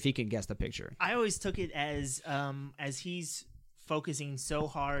 let's see if he can guess the picture. I always took it as he's focusing so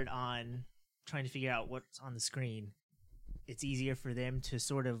hard on trying to figure out what's on the screen, it's easier for them to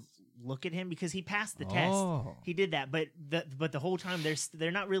sort of look at him because he passed the test. Oh. He did that, but the whole time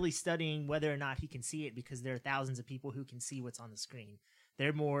they're not really studying whether or not he can see it because there are thousands of people who can see what's on the screen.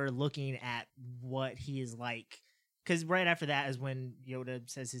 They're more looking at what he is like. Because right after that is when Yoda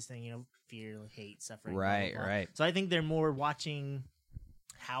says his thing, fear, hate, suffering. blah, blah, Right, blah. right. So I think they're more watching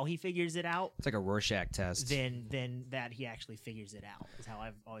how he figures it out It's like a Rorschach test. than that he actually figures it out, is how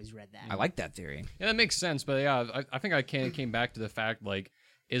I've always read that. I like that theory. Yeah, that makes sense. But yeah, I think I came back to the fact like,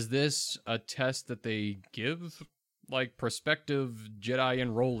 is this a test that they give like prospective Jedi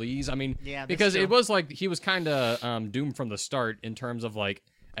enrollees? I mean, Yeah, that's because true. it was like he was kind of doomed from the start in terms of like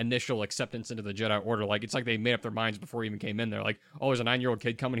initial acceptance into the Jedi Order. Like it's like they made up their minds before he even came in there. Like, oh, there's a 9-year-old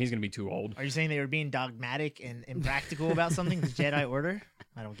kid coming. He's gonna be too old. Are you saying they were being dogmatic and impractical about something? The Jedi Order?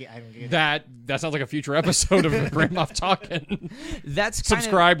 I don't get it. That sounds like a future episode of Grand Moff Talking. That's kind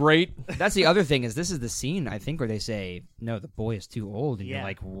Subscribe, rate. That's the other thing is this is the scene I think where they say no, the boy is too old, and you're Yeah.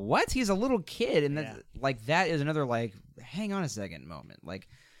 like, what? He's a little kid, and Yeah. that is another like, hang on a second moment. Like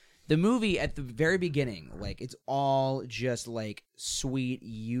the movie at the very beginning, like it's all just like sweet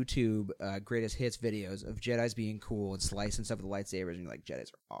YouTube greatest hits videos of Jedis being cool and slicing stuff with lightsabers, and you're like,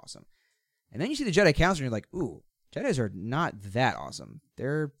 Jedis are awesome. And then you see the Jedi Council, and you're like, ooh, Jedis are not that awesome.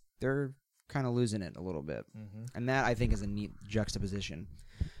 They're kind of losing it a little bit, and that I think is a neat juxtaposition.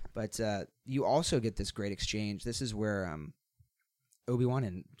 But you also get this great exchange. This is where Obi-Wan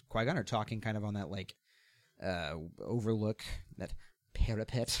and Qui-Gon are talking kind of on that like overlook, that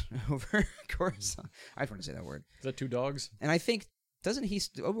parapet over Coruscant. I just want to say that word. Is that 2 dogs? And I think, doesn't he,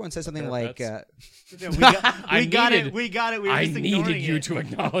 Obi-Wan says something like, Parapets? We got it. We got it. We were I just needed ignoring you it. to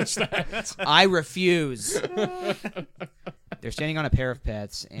acknowledge that. I refuse. They're standing on a pair of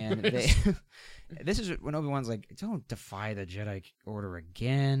pets, and they... This is when Obi-Wan's like, don't defy the Jedi Order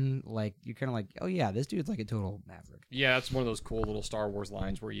again. Like, you're kind of like, oh yeah, this dude's like a total maverick. Yeah, that's one of those cool little Star Wars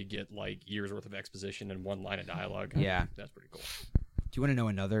lines where you get like years worth of exposition in one line of dialogue. Yeah. That's pretty cool. Do you want to know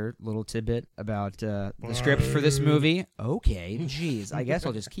another little tidbit about the script for this movie? Okay, geez. I guess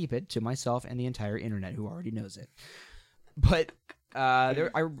I'll just keep it to myself and the entire internet who already knows it. But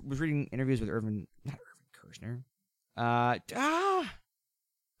I was reading interviews with not Irvin Kershner.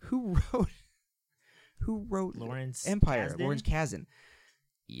 Who wrote Lawrence Empire? Kasdan? Lawrence Kasdan.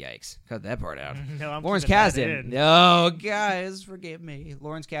 Yikes. Cut that part out. No, I'm Lawrence keeping that Kasdan. in. No, guys, forgive me.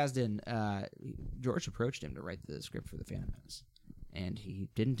 Lawrence Kasdan. George approached him to write the script for The Phantom Menace, and he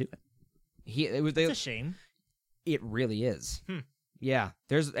didn't do it. It's a shame. It really is. Yeah,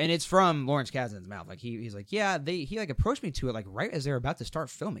 and it's from Lawrence Kasdan's mouth. Like he's like, yeah, he like approached me to it like right as they were about to start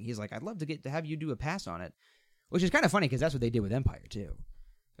filming. He's like, I'd love to have you do a pass on it, which is kind of funny because that's what they did with Empire too.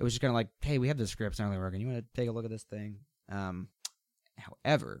 It was just kind of like, hey, we have the scripts, not really working. You want to take a look at this thing?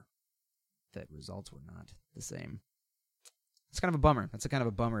 However, the results were not the same. It's kind of a bummer. That's a kind of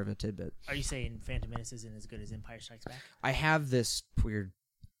a bummer of a tidbit. Are you saying Phantom Menace isn't as good as Empire Strikes Back? I have this weird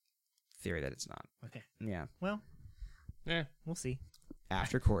theory that it's not. Okay. Yeah. Well, Yeah. we'll see.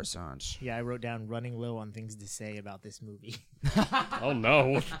 after Coruscant. Yeah, I wrote down running low on things to say about this movie. Oh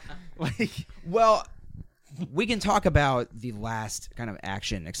no. Like, Well, we can talk about the last kind of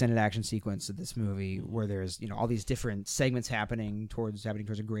extended action sequence of this movie, where there's all these different segments happening towards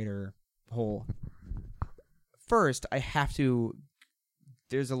a greater whole. First, I have to.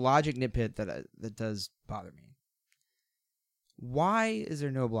 There's a logic nitpick that does bother me. Why is there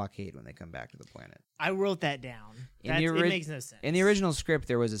no blockade when they come back to the planet? I wrote that down. In the It makes no sense. In the original script,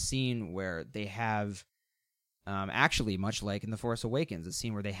 there was a scene where they have, actually, much like in The Force Awakens, a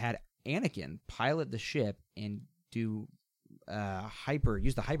scene where they had Anakin pilot the ship and use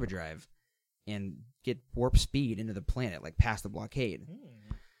the hyperdrive and get warp speed into the planet, like past the blockade.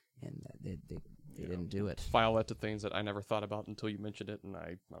 And they didn't do it. File that to things that I never thought about until you mentioned it, and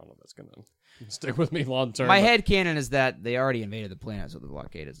I don't know if that's going to stick with me long term. My headcanon is that they already invaded the planet, so the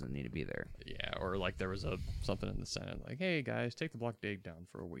blockade doesn't need to be there. Yeah, or like there was something in the Senate, like, hey guys, take the blockade down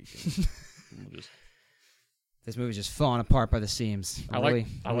for a week. And we'll just... This movie's just falling apart by the seams. I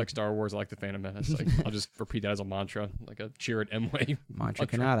like Star Wars. I like the Phantom Menace. Like, I'll just repeat that as a mantra, like a cheer at Emway. Mantra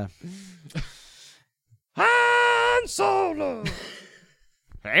Canada. Han Solo.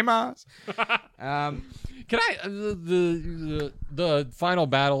 Hey, Maz. Can I the final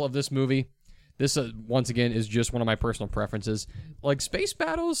battle of this movie? This once again is just one of my personal preferences. Like space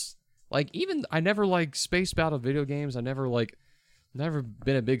battles, like even I never like space battle video games. I never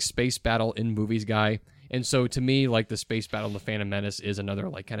been a big space battle in movies guy. And so to me, like the space battle of the Phantom Menace is another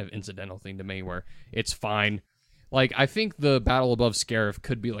like kind of incidental thing to me where it's fine. Like I think the battle above Scarif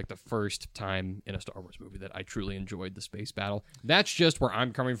could be like the first time in a Star Wars movie that I truly enjoyed the space battle. That's just where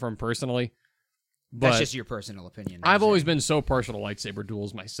I'm coming from personally. But That's just your personal opinion. I've always been so partial to lightsaber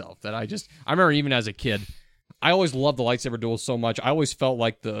duels myself that I remember even as a kid, I always loved the lightsaber duels so much. I always felt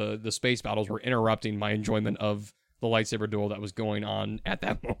like the space battles were interrupting my enjoyment of the lightsaber duel that was going on at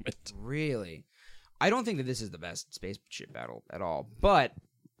that moment. Really? I don't think that this is the best spaceship battle at all, but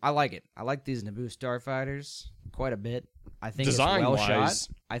I like it. I like these Naboo starfighters quite a bit. I think it's well shot.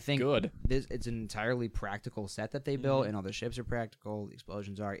 I think good. It's an entirely practical set that they built, and all the ships are practical. The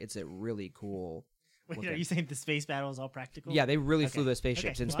explosions are. It's a really cool. Wait, are you saying the space battle is all practical? Yeah, they really flew those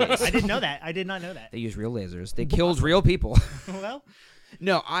spaceships in Well, space. I didn't know that. I did not know that. They use real lasers. They killed real people. Well,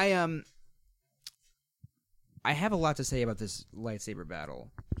 No, I have a lot to say about this lightsaber battle.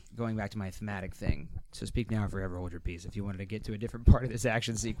 Going back to my thematic thing. So speak now or forever hold your peace if you wanted to get to a different part of this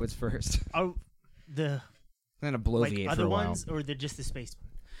action sequence first. are the I'm going to bloviate for other a while. ones or just the space one?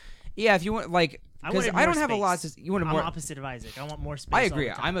 Yeah, if you want, like, because I don't have a lot to. You want I'm more? opposite of Isaac. I want more space. I all agree.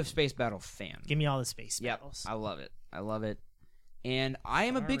 the time. I'm a space battle fan. Give me all the space Yep, battles. I love it, and I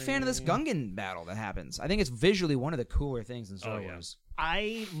am a big fan of this Gungan battle that happens. I think it's visually one of the cooler things in Star Wars.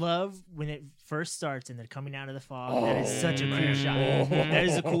 I love when it first starts and they're coming out of the fog. That is such a cool shot. That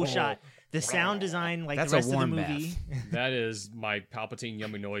is a cool shot. The sound design, like That's the a rest of the warm movie. That is my Palpatine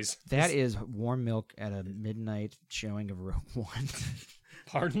yummy noise. That is warm milk at a midnight showing of Rogue One.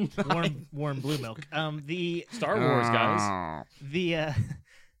 Pardon? warm blue milk. The Star Wars, guys. the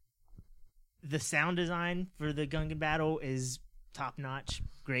sound design for the Gungan battle is top notch.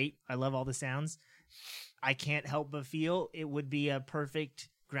 Great. I love all the sounds. I can't help but feel it would be a perfect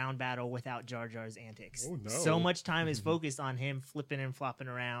ground battle without Jar Jar's antics. Oh, no. So much time is focused on him flipping and flopping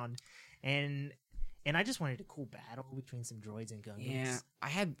around, and I just wanted a cool battle between some droids and Gungans. Yeah, I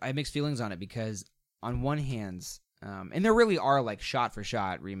had mixed feelings on it because on one hand, and there really are like shot for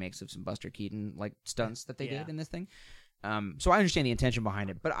shot remakes of some Buster Keaton like stunts that they did in this thing. So I understand the intention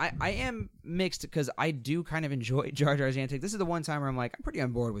behind it, but I am mixed because I do kind of enjoy Jar Jar's antics. This is the one time where I'm like, I'm pretty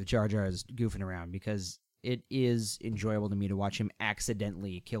on board with Jar Jar's goofing around because it is enjoyable to me to watch him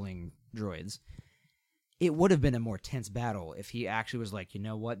accidentally killing droids. It would have been a more tense battle if he actually was like, you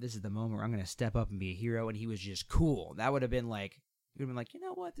know what, this is the moment where I'm going to step up and be a hero, and he was just cool. That would have been like, you would have been like, you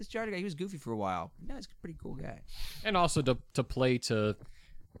know what, this Jar Jar guy, he was goofy for a while. No, he's a pretty cool guy. And also to play to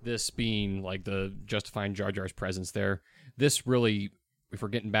this being like the justifying Jar Jar's presence there, this really, if we're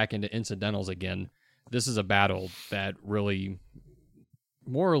getting back into incidentals again, this is a battle that really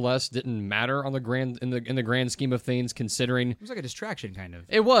more or less didn't matter on the grand in the grand scheme of things, considering It was like a distraction, kind of.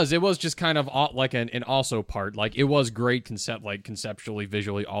 it was just kind of like an also part. Like it was great conceptually,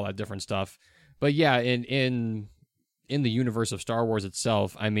 visually, all that different stuff. But yeah, in the universe of Star Wars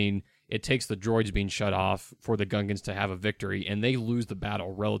itself, I mean, it takes the droids being shut off for the Gungans to have a victory, and they lose the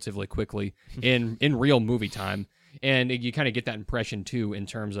battle relatively quickly in real movie time. And you kind of get that impression too in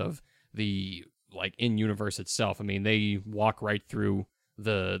terms of the like in universe itself. I mean, they walk right through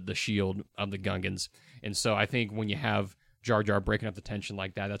the shield of the Gungans, and so I think when you have Jar Jar breaking up the tension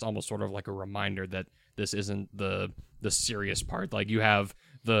like that, that's almost sort of like a reminder that this isn't the serious part. Like, you have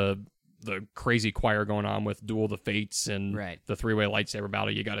the crazy choir going on with Duel of the Fates and the 3-way lightsaber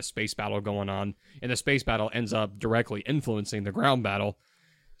battle. You got a space battle going on, and the space battle ends up directly influencing the ground battle.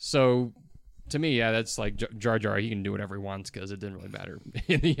 So, to me, yeah, that's like Jar Jar. He can do whatever he wants because it didn't really matter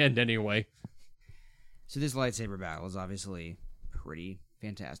in the end anyway. So this lightsaber battle is obviously pretty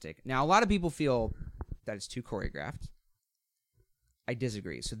fantastic. Now, a lot of people feel that it's too choreographed. I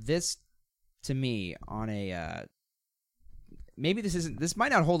disagree. So this, to me, on a maybe this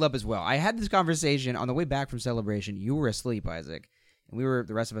might not hold up as well. I had this conversation on the way back from Celebration. You were asleep, Isaac, and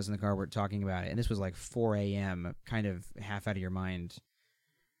the rest of us in the car were talking about it. And this was like 4 a.m., kind of half out of your mind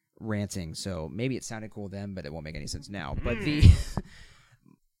ranting. So maybe it sounded cool then, but it won't make any sense now. But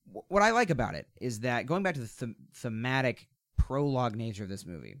what I like about it is that, going back to the thematic prologue nature of this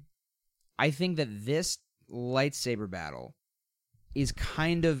movie, I think that this lightsaber battle is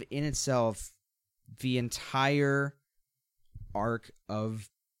kind of in itself the entire arc of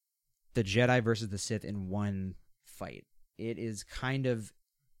the Jedi versus the Sith in one fight. It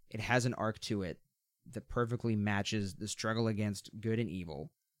has an arc to it that perfectly matches the struggle against good and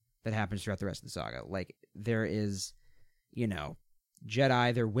evil that happens throughout the rest of the saga. Like, there is,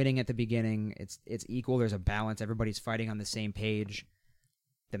 Jedi, they're winning at the beginning. It's equal. There's a balance. Everybody's fighting on the same page.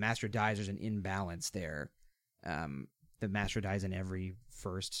 The Master dies. There's an imbalance there. The Master dies in every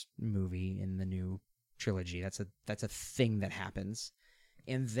first movie in the new trilogy. That's a thing that happens.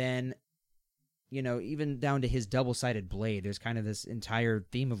 And then, even down to his double-sided blade, there's kind of this entire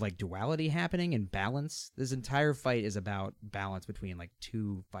theme of like duality happening and balance. This entire fight is about balance between like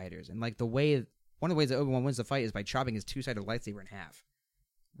two fighters. And like one of the ways that Obi-Wan wins the fight is by chopping his two-sided lightsaber in half.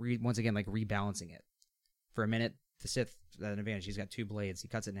 Once again, like rebalancing it. For a minute, the Sith has an advantage. He's got two blades. He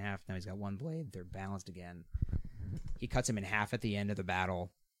cuts it in half. Now he's got one blade. They're balanced again. He cuts him in half at the end of the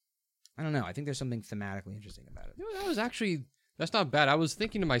battle. I don't know. I think there's something thematically interesting about it. That's not bad. I was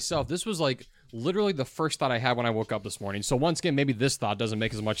thinking to myself, this was like literally the first thought I had when I woke up this morning. So once again, maybe this thought doesn't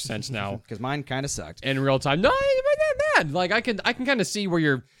make as much sense now. Because mine kind of sucked. In real time. No, it wasn't that bad. Like, I can kind of see where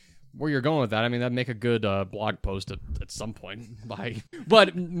you're going with that. I mean, that'd make a good blog post at some point.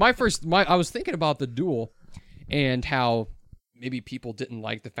 But I was thinking about the duel and how maybe people didn't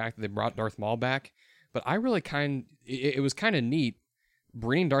like the fact that they brought Darth Maul back. But I really it was kind of neat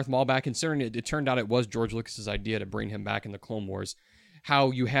bringing Darth Maul back, considering it turned out it was George Lucas's idea to bring him back in the Clone Wars.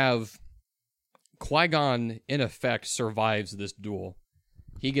 How you have Qui-Gon, in effect, survives this duel.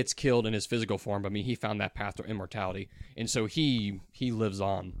 He gets killed in his physical form. I mean, he found that path to immortality. And so he lives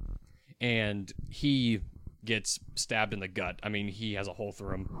on. And he gets stabbed in the gut. I mean, he has a hole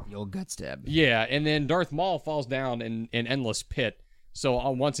through him. The old gut stab. Yeah, and then Darth Maul falls down in an endless pit. So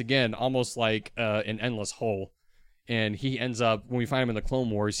once again, almost like an endless hole. And he ends up, when we find him in the Clone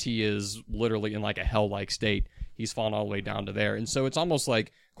Wars, he is literally in like a hell-like state. He's fallen all the way down to there. And so it's almost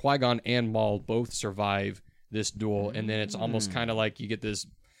like Qui-Gon and Maul both survive this duel. And then it's almost kind of like you get this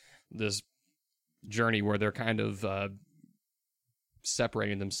journey where they're kind of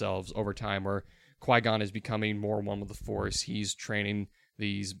separating themselves over time, where Qui-Gon is becoming more one with the Force. He's training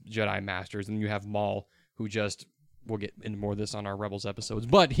these Jedi Masters. And you have Maul, who we'll get into more of this on our Rebels episodes,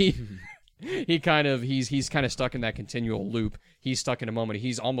 but he's kind of stuck in that continual loop. He's stuck in a moment.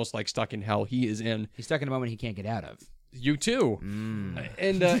 He's almost like stuck in hell. He's stuck in a moment he can't get out of. You too.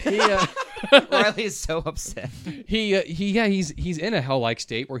 And Riley is so upset. He's in a hell-like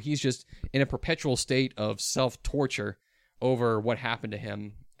state where he's just in a perpetual state of self-torture over what happened to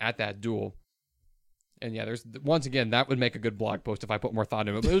him at that duel. And yeah, once again, that would make a good blog post if I put more thought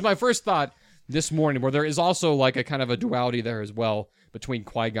into it. But it was my first thought this morning, where there is also like a kind of a duality there as well between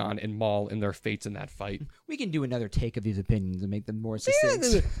Qui-Gon and Maul and their fates in that fight. We can do another take of these opinions and make them more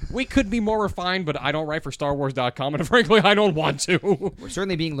succinct. We could be more refined, but I don't write for StarWars.com, and frankly, I don't want to. We're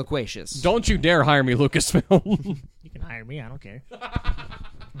certainly being loquacious. Don't you dare hire me, Lucasfilm. You can hire me. I don't care.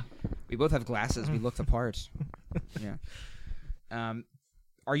 We both have glasses. We look the part. Yeah.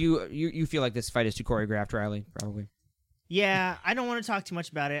 Are you feel like this fight is too choreographed, Riley? Probably. Yeah, I don't want to talk too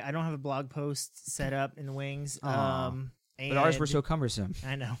much about it. I don't have a blog post set up in the wings. But ours were so cumbersome.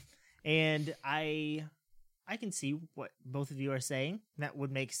 I know. And I can see what both of you are saying. That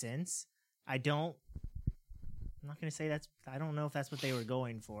would make sense. I'm not going to say I don't know if that's what they were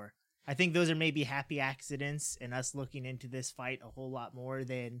going for. I think those are maybe happy accidents and us looking into this fight a whole lot more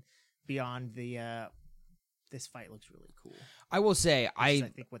than beyond this fight looks really cool. I will say,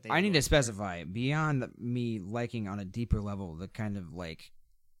 I need to specify, beyond me liking on a deeper level the kind of like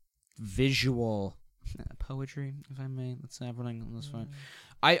visual poetry, if I may. Let's say everything on this fight.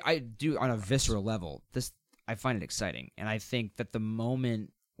 I do on a visceral level. I find it exciting. And I think that the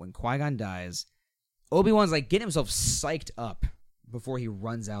moment when Qui-Gon dies, Obi-Wan's like getting himself psyched up before he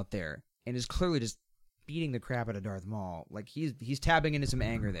runs out there and is clearly just beating the crap out of Darth Maul. Like he's tapping into some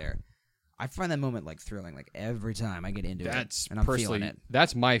anger there. I find that moment like thrilling. Like every time I get into it, and I'm feeling it.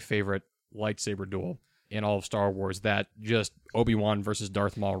 That's my favorite lightsaber duel in all of Star Wars. That just Obi-Wan versus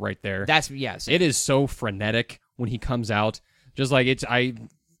Darth Maul right there. Yes. It is so frenetic when he comes out. Just like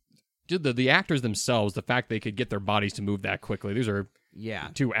the actors themselves, the fact they could get their bodies to move that quickly. These are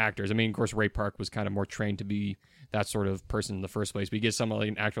two actors. I mean, of course, Ray Park was kind of more trained to be that sort of person in the first place. But you get someone like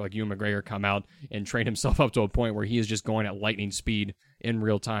an actor like Ewan McGregor come out and train himself up to a point where he is just going at lightning speed in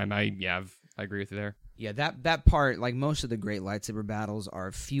real time. I agree with you there. Yeah, that part, like most of the great lightsaber battles,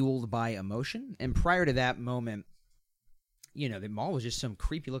 are fueled by emotion. And prior to that moment, the Maul was just some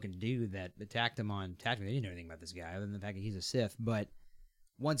creepy-looking dude that attacked him on Tatooine. They didn't know anything about this guy other than the fact that he's a Sith. But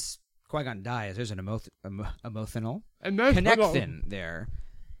once Qui-Gon dies, there's an emotional connection there.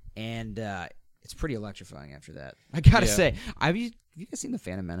 And it's pretty electrifying after that. I gotta say, have you guys seen The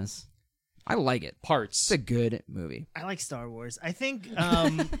Phantom Menace? I like it. Parts. It's a good movie. I like Star Wars. I think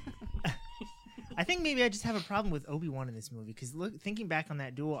I think maybe I just have a problem with Obi-Wan in this movie because thinking back on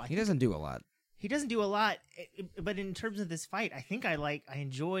that duel, He doesn't do a lot. He doesn't do a lot, but in terms of this fight, I think I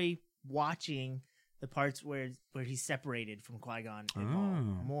enjoy watching the parts where he's separated from Qui-Gon and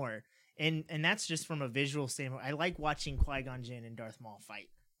Maul more, and that's just from a visual standpoint. I like watching Qui-Gon Jinn and Darth Maul fight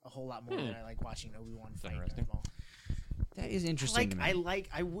a whole lot more than I like watching Obi-Wan fight Darth Maul. That is interesting.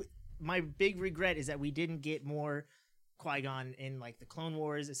 My big regret is that we didn't get more Qui-Gon in like the Clone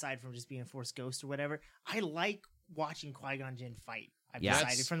Wars, aside from just being a Force ghost or whatever. I like watching Qui-Gon Jinn fight. I've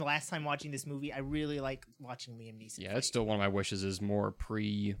decided from the last time watching this movie, I really like watching Liam Neeson. Yeah, fight. that's still one of my wishes is more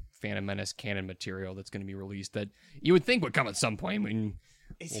pre-Phantom Menace canon material that's going to be released that you would think would come at some point. I mean,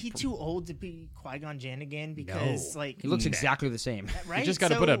 is he too old to be Qui-Gon Jinn again? Because he looks exactly the same. Right? You just got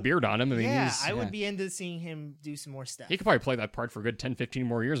to put a beard on him. I mean, I would be into seeing him do some more stuff. He could probably play that part for a good 10, 15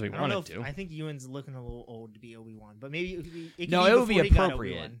 more years if he wanted to. I think Ewan's looking a little old to be Obi-Wan, but maybe it would be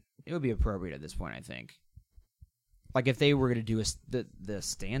appropriate. It would be appropriate at this point, I think. Like if they were going to do the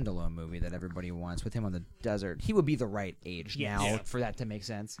standalone movie that everybody wants with him on the desert, he would be the right age now for that to make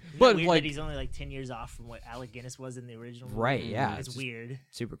sense. But weird that he's only like 10 years off from what Alec Guinness was in the original movie. Right, yeah. It's weird.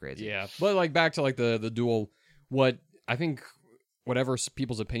 Super crazy. Yeah. But like back to like the duel, what I think whatever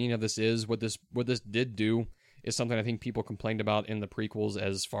people's opinion of this is, what this did do is something I think people complained about in the prequels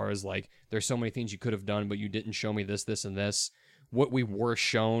as far as like there's so many things you could have done but you didn't show me this, and this. What we were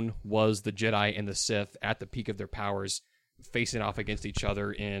shown was the Jedi and the Sith at the peak of their powers facing off against each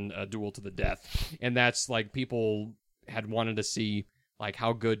other in a duel to the death. And that's like people had wanted to see like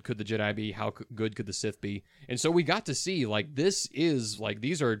how good could the Jedi be, how good could the Sith be. And so we got to see like this is like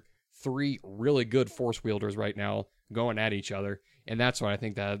these are three really good Force wielders right now going at each other. And that's what I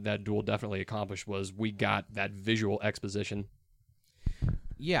think that duel definitely accomplished was we got that visual exposition.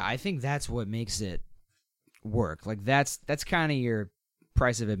 Yeah, I think that's what makes it work. Like that's kind of your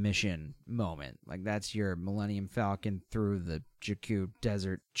price of admission moment. Like that's your Millennium Falcon through the Jakku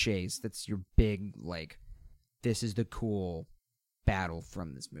desert chase. That's your big like this is the cool battle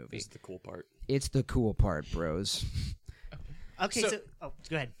from this movie. This is the cool part. It's the cool part, bros. Okay, so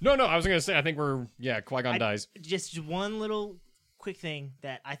go ahead. No, I was going to say I think Qui-Gon dies. Just one little quick thing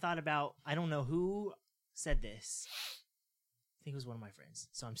that I thought about. I don't know who said this. I think it was one of my friends.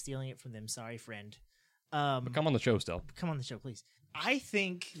 So I'm stealing it from them. Sorry, friend. But come on the show still. Come on the show, please. I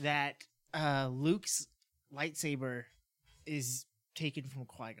think that Luke's lightsaber is taken from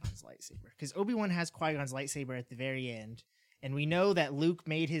Qui-Gon's lightsaber. Because Obi-Wan has Qui-Gon's lightsaber at the very end. And we know that Luke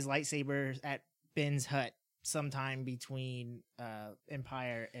made his lightsaber at Ben's hut sometime between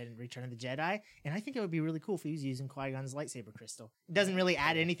Empire and Return of the Jedi. And I think it would be really cool if he was using Qui-Gon's lightsaber crystal. It doesn't really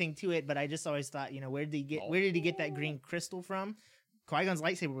add anything to it, but I just always thought, where did he get that green crystal from? Qui-Gon's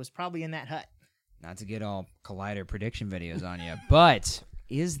lightsaber was probably in that hut. Not to get all Collider prediction videos on you, but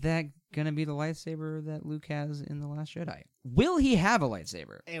is that going to be the lightsaber that Luke has in The Last Jedi? Will he have a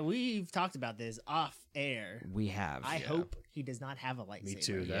lightsaber? And we've talked about this off air. We have. I hope he does not have a lightsaber. Me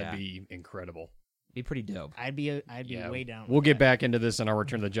too. That'd be incredible. Be pretty dope. I'd be way down. We'll get back into this in our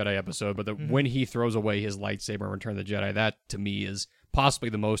Return of the Jedi episode, but when he throws away his lightsaber in Return of the Jedi, that to me is possibly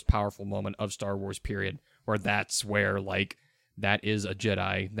the most powerful moment of Star Wars, period, where that's where like that is a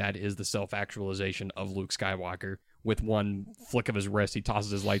Jedi. That is the self-actualization of Luke Skywalker. With one flick of his wrist, he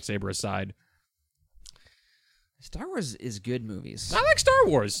tosses his lightsaber aside. Star Wars is good movies. I like Star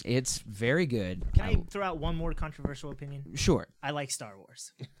Wars. It's very good. Can I throw out one more controversial opinion? Sure. I like Star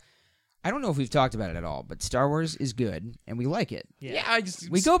Wars. I don't know if we've talked about it at all, but Star Wars is good, and we like it. Yeah,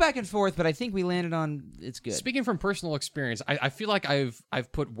 We go back and forth, but I think we landed on it's good. Speaking from personal experience, I feel like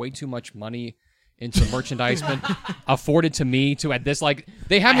I've put way too much money into merchandisement afforded to me to at this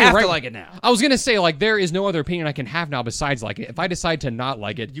they have I me have right. to like it now. I was gonna say there is no other opinion I can have now besides like it. If I decide to not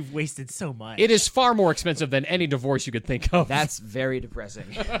like it, You've wasted so much. it is far more expensive than any divorce you could think of. That's very depressing.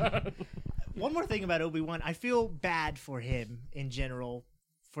 One more thing about Obi-Wan, I feel bad for him in general.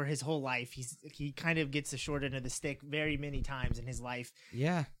 For his whole life, he kind of gets the short end of the stick very many times in his life.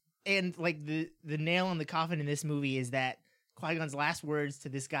 Yeah. And like the nail in the coffin in this movie is that Qui-Gon's last words to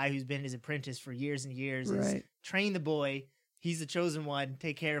this guy who's been his apprentice for years and years is Right. train the boy. He's the chosen one.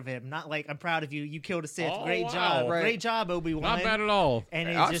 Take care of him. Not like I'm proud of you. You killed a Sith. Oh, Great wow. job. Right. Great job, Obi-Wan. Not bad at all. And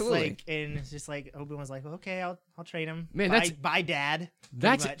it's Absolutely. just like Obi-Wan's like, okay, I'll train him. Man, bye, that's- bye, Dad.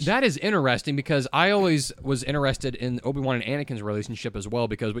 Pretty much. That is interesting because I always was interested in Obi-Wan and Anakin's relationship as well,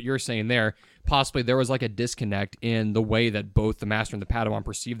 because what you're saying there, possibly there was like a disconnect in the way that both the Master and the Padawan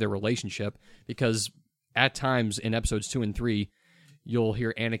perceive their relationship, because at times in episodes 2 and 3 you'll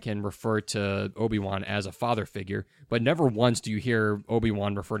hear Anakin refer to Obi-Wan as a father figure, but never once do you hear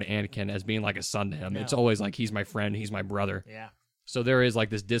Obi-Wan refer to Anakin as being like a son to him. No. It's always like he's my friend, he's my brother. Yeah. So there is like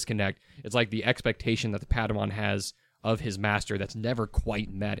this disconnect. It's like the expectation that the Padawan has of his master that's never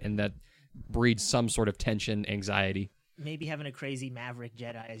quite met, and that breeds some sort of tension, anxiety. Maybe having a crazy maverick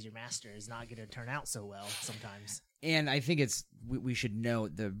Jedi as your master is not going to turn out so well sometimes. And I think we should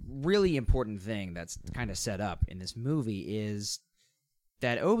note the really important thing that's kind of set up in this movie is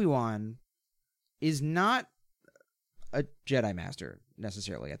that Obi-Wan is not a Jedi Master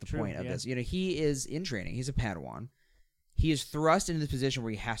necessarily at the True, point of yeah. this. He is in training. He's a Padawan. He is thrust into this position where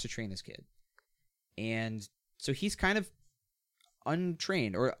he has to train this kid. And so he's kind of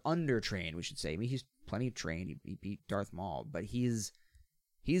untrained, or undertrained, we should say. I mean, he's plenty trained. He beat Darth Maul, but he's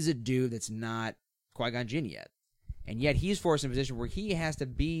a dude that's not Qui-Gon Jinn yet. And yet he's forced in a position where he has to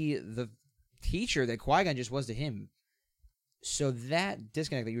be the teacher that Qui-Gon just was to him. So that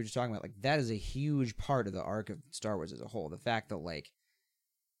disconnect that you were just talking about, that is a huge part of the arc of Star Wars as a whole. The fact that,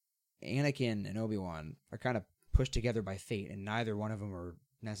 Anakin and Obi-Wan are kind of pushed together by fate, and neither one of them are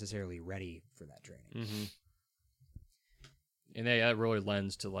necessarily ready for that training. Mm-hmm. And that really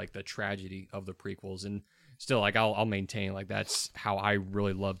lends to the tragedy of the prequels. And still, I'll maintain that's how I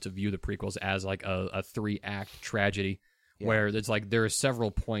really love to view the prequels, as a 3-act tragedy, where it's there are several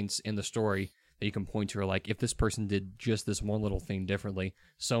points in the story that you can point to, if this person did just this one little thing differently,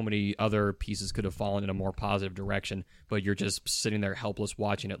 so many other pieces could have fallen in a more positive direction, but you're just sitting there helpless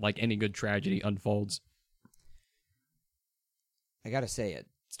watching it, like any good tragedy unfolds. I gotta say it.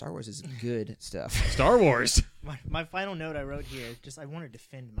 Star Wars is good stuff. Star Wars! My final note I wrote here, I want to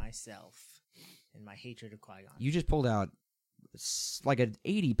defend myself and my hatred of Qui-Gon. You just pulled out an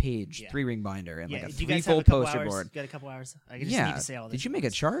 80-page 3-ring binder and a do you guys have a couple poster hours? board. Got a couple hours? I just need to say all this. Did you make a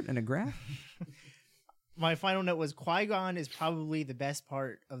chart and a graph? My final note was Qui-Gon is probably the best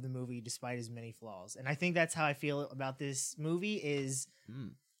part of the movie despite his many flaws. And I think that's how I feel about this movie is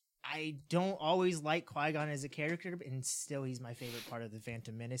I don't always like Qui-Gon as a character, and still he's my favorite part of the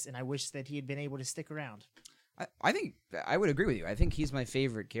Phantom Menace, and I wish that he had been able to stick around. I think I would agree with you. I think he's my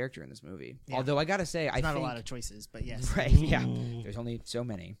favorite character in this movie. Yeah. Although I gotta say, Not a lot of choices, but yes. Right, yeah. There's only so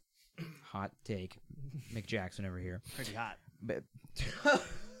many. Hot take. Mick Jackson over here. Pretty hot. But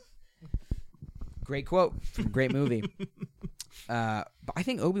great quote from a great movie. But I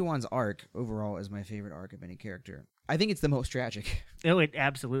think Obi-Wan's arc overall is my favorite arc of any character. I think it's the most tragic. Oh, it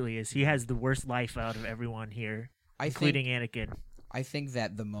absolutely is. He has the worst life out of everyone here, including Anakin. I think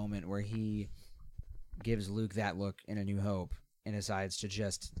that the moment where he gives Luke that look in A New Hope and decides to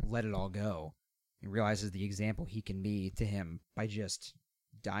just let it all go and realizes the example he can be to him by just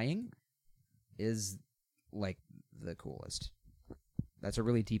dying is the coolest. That's a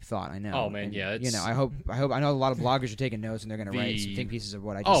really deep thought, I know. Oh man, and, yeah. It's, I know a lot of bloggers are taking notes and they're going to write some think pieces of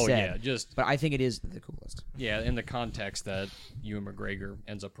what I just said. Yeah, but I think it is the coolest. Yeah, in the context that Ewan McGregor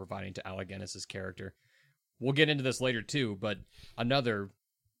ends up providing to Alec Guinness's character. We'll get into this later too, but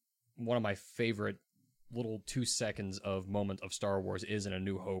one of my favorite little 2 seconds of moment of Star Wars is in A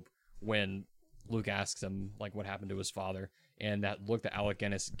New Hope, when Luke asks him what happened to his father, and that look that Alec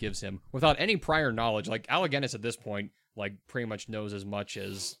Guinness gives him without any prior knowledge. Alec Guinness at this point pretty much knows as much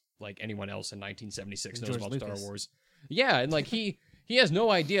as anyone else in 1976 knows George about Lucas. Star Wars. Yeah, and he has no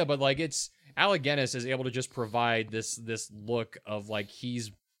idea, but it's Alec Guinness is able to just provide this look of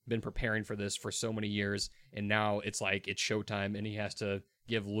he's been preparing for this for so many years, and now it's it's showtime, and he has to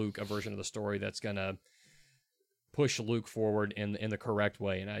give Luke a version of the story that's gonna push Luke forward in the correct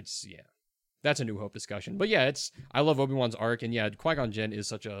way. And that's a New Hope discussion. But yeah, I love Obi-Wan's arc, and yeah, Qui-Gon Jinn is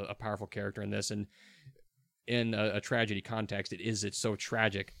such a powerful character in this, and in a tragedy context, it's so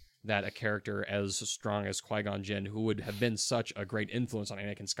tragic that a character as strong as Qui-Gon Jinn, who would have been such a great influence on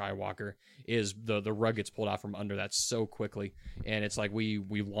Anakin Skywalker, is the rug gets pulled out from under that so quickly, and it's like we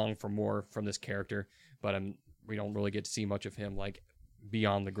long for more from this character, but we don't really get to see much of him like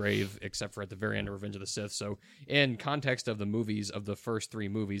beyond the grave, except for at the very end of Revenge of the Sith. So in context of the movies, of the first 3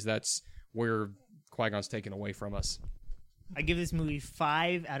 movies, that's where Qui-Gon's taken away from us. I give this movie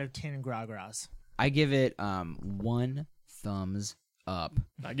 5 out of 10 Grogras. I give it 1 thumbs up.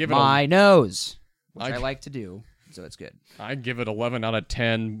 I give it my nose, which I like to do, so it's good. I give it 11 out of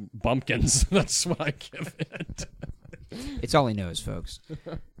 10 bumpkins. That's what I give it. It's all he knows, folks.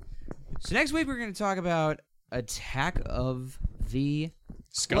 So next week we're going to talk about Attack of the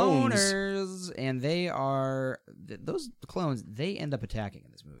Scones. Cloners, and they are those clones. They end up attacking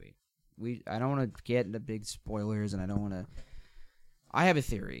in this movie. I don't want to get into big spoilers, and I don't want to. I have a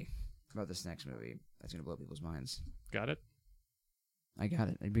theory about this next movie that's going to blow people's minds. Got it? I got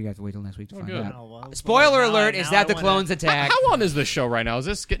it. You have to wait till next week to find good. out. Oh, well, Spoiler now alert: I- is now that I the wanna- clones attack? How long is this show right now? Is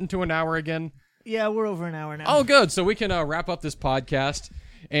this getting to an hour again? Yeah, we're over an hour now. Oh, good. So we can wrap up this podcast.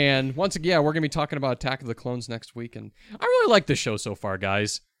 And once again, we're going to be talking about Attack of the Clones next week. And I really like this show so far,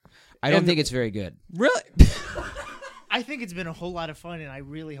 guys. I don't And- think it's very good. Really? I think it's been a whole lot of fun, and I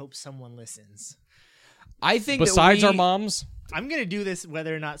really hope someone listens. I think Besides that our moms? I'm gonna do this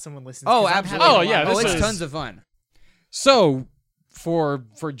whether or not someone listens. Oh, 'cause I'm absolutely. having a Oh, yeah, lot of this it's fun. is- tons of fun. So, for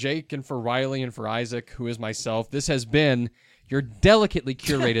Jake and for Riley and for Isaac, who is myself, this has been your delicately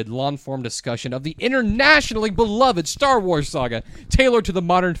curated long-form discussion of the internationally beloved Star Wars saga, tailored to the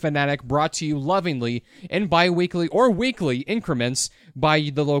modern fanatic, brought to you lovingly in bi-weekly or weekly increments by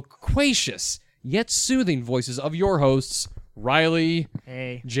the loquacious yet soothing voices of your hosts, Riley,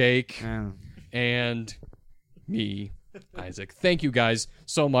 Hey, Jake, and me, Isaac. Thank you guys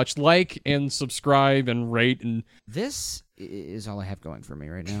so much. Like and subscribe and rate, and This is all I have going for me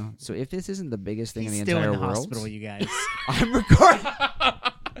right now. So if this isn't the biggest thing he's in the still entire in the world, hospital, you guys. I'm recording.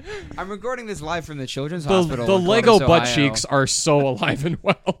 I'm recording this live from the Children's the Hospital. in Lego Columbus, butt Ohio. cheeks are so alive and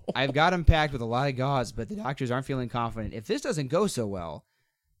well. I've got them packed with a lot of gauze, but the doctors aren't feeling confident. If this doesn't go so well,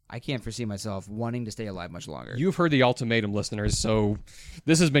 I can't foresee myself wanting to stay alive much longer. You've heard the ultimatum, listeners. So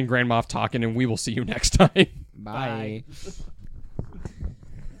this has been Grand Moff talking, and we will see you next time. Bye.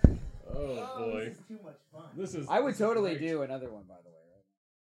 Oh boy, Too much fun. this is. I would totally do another one, by the way.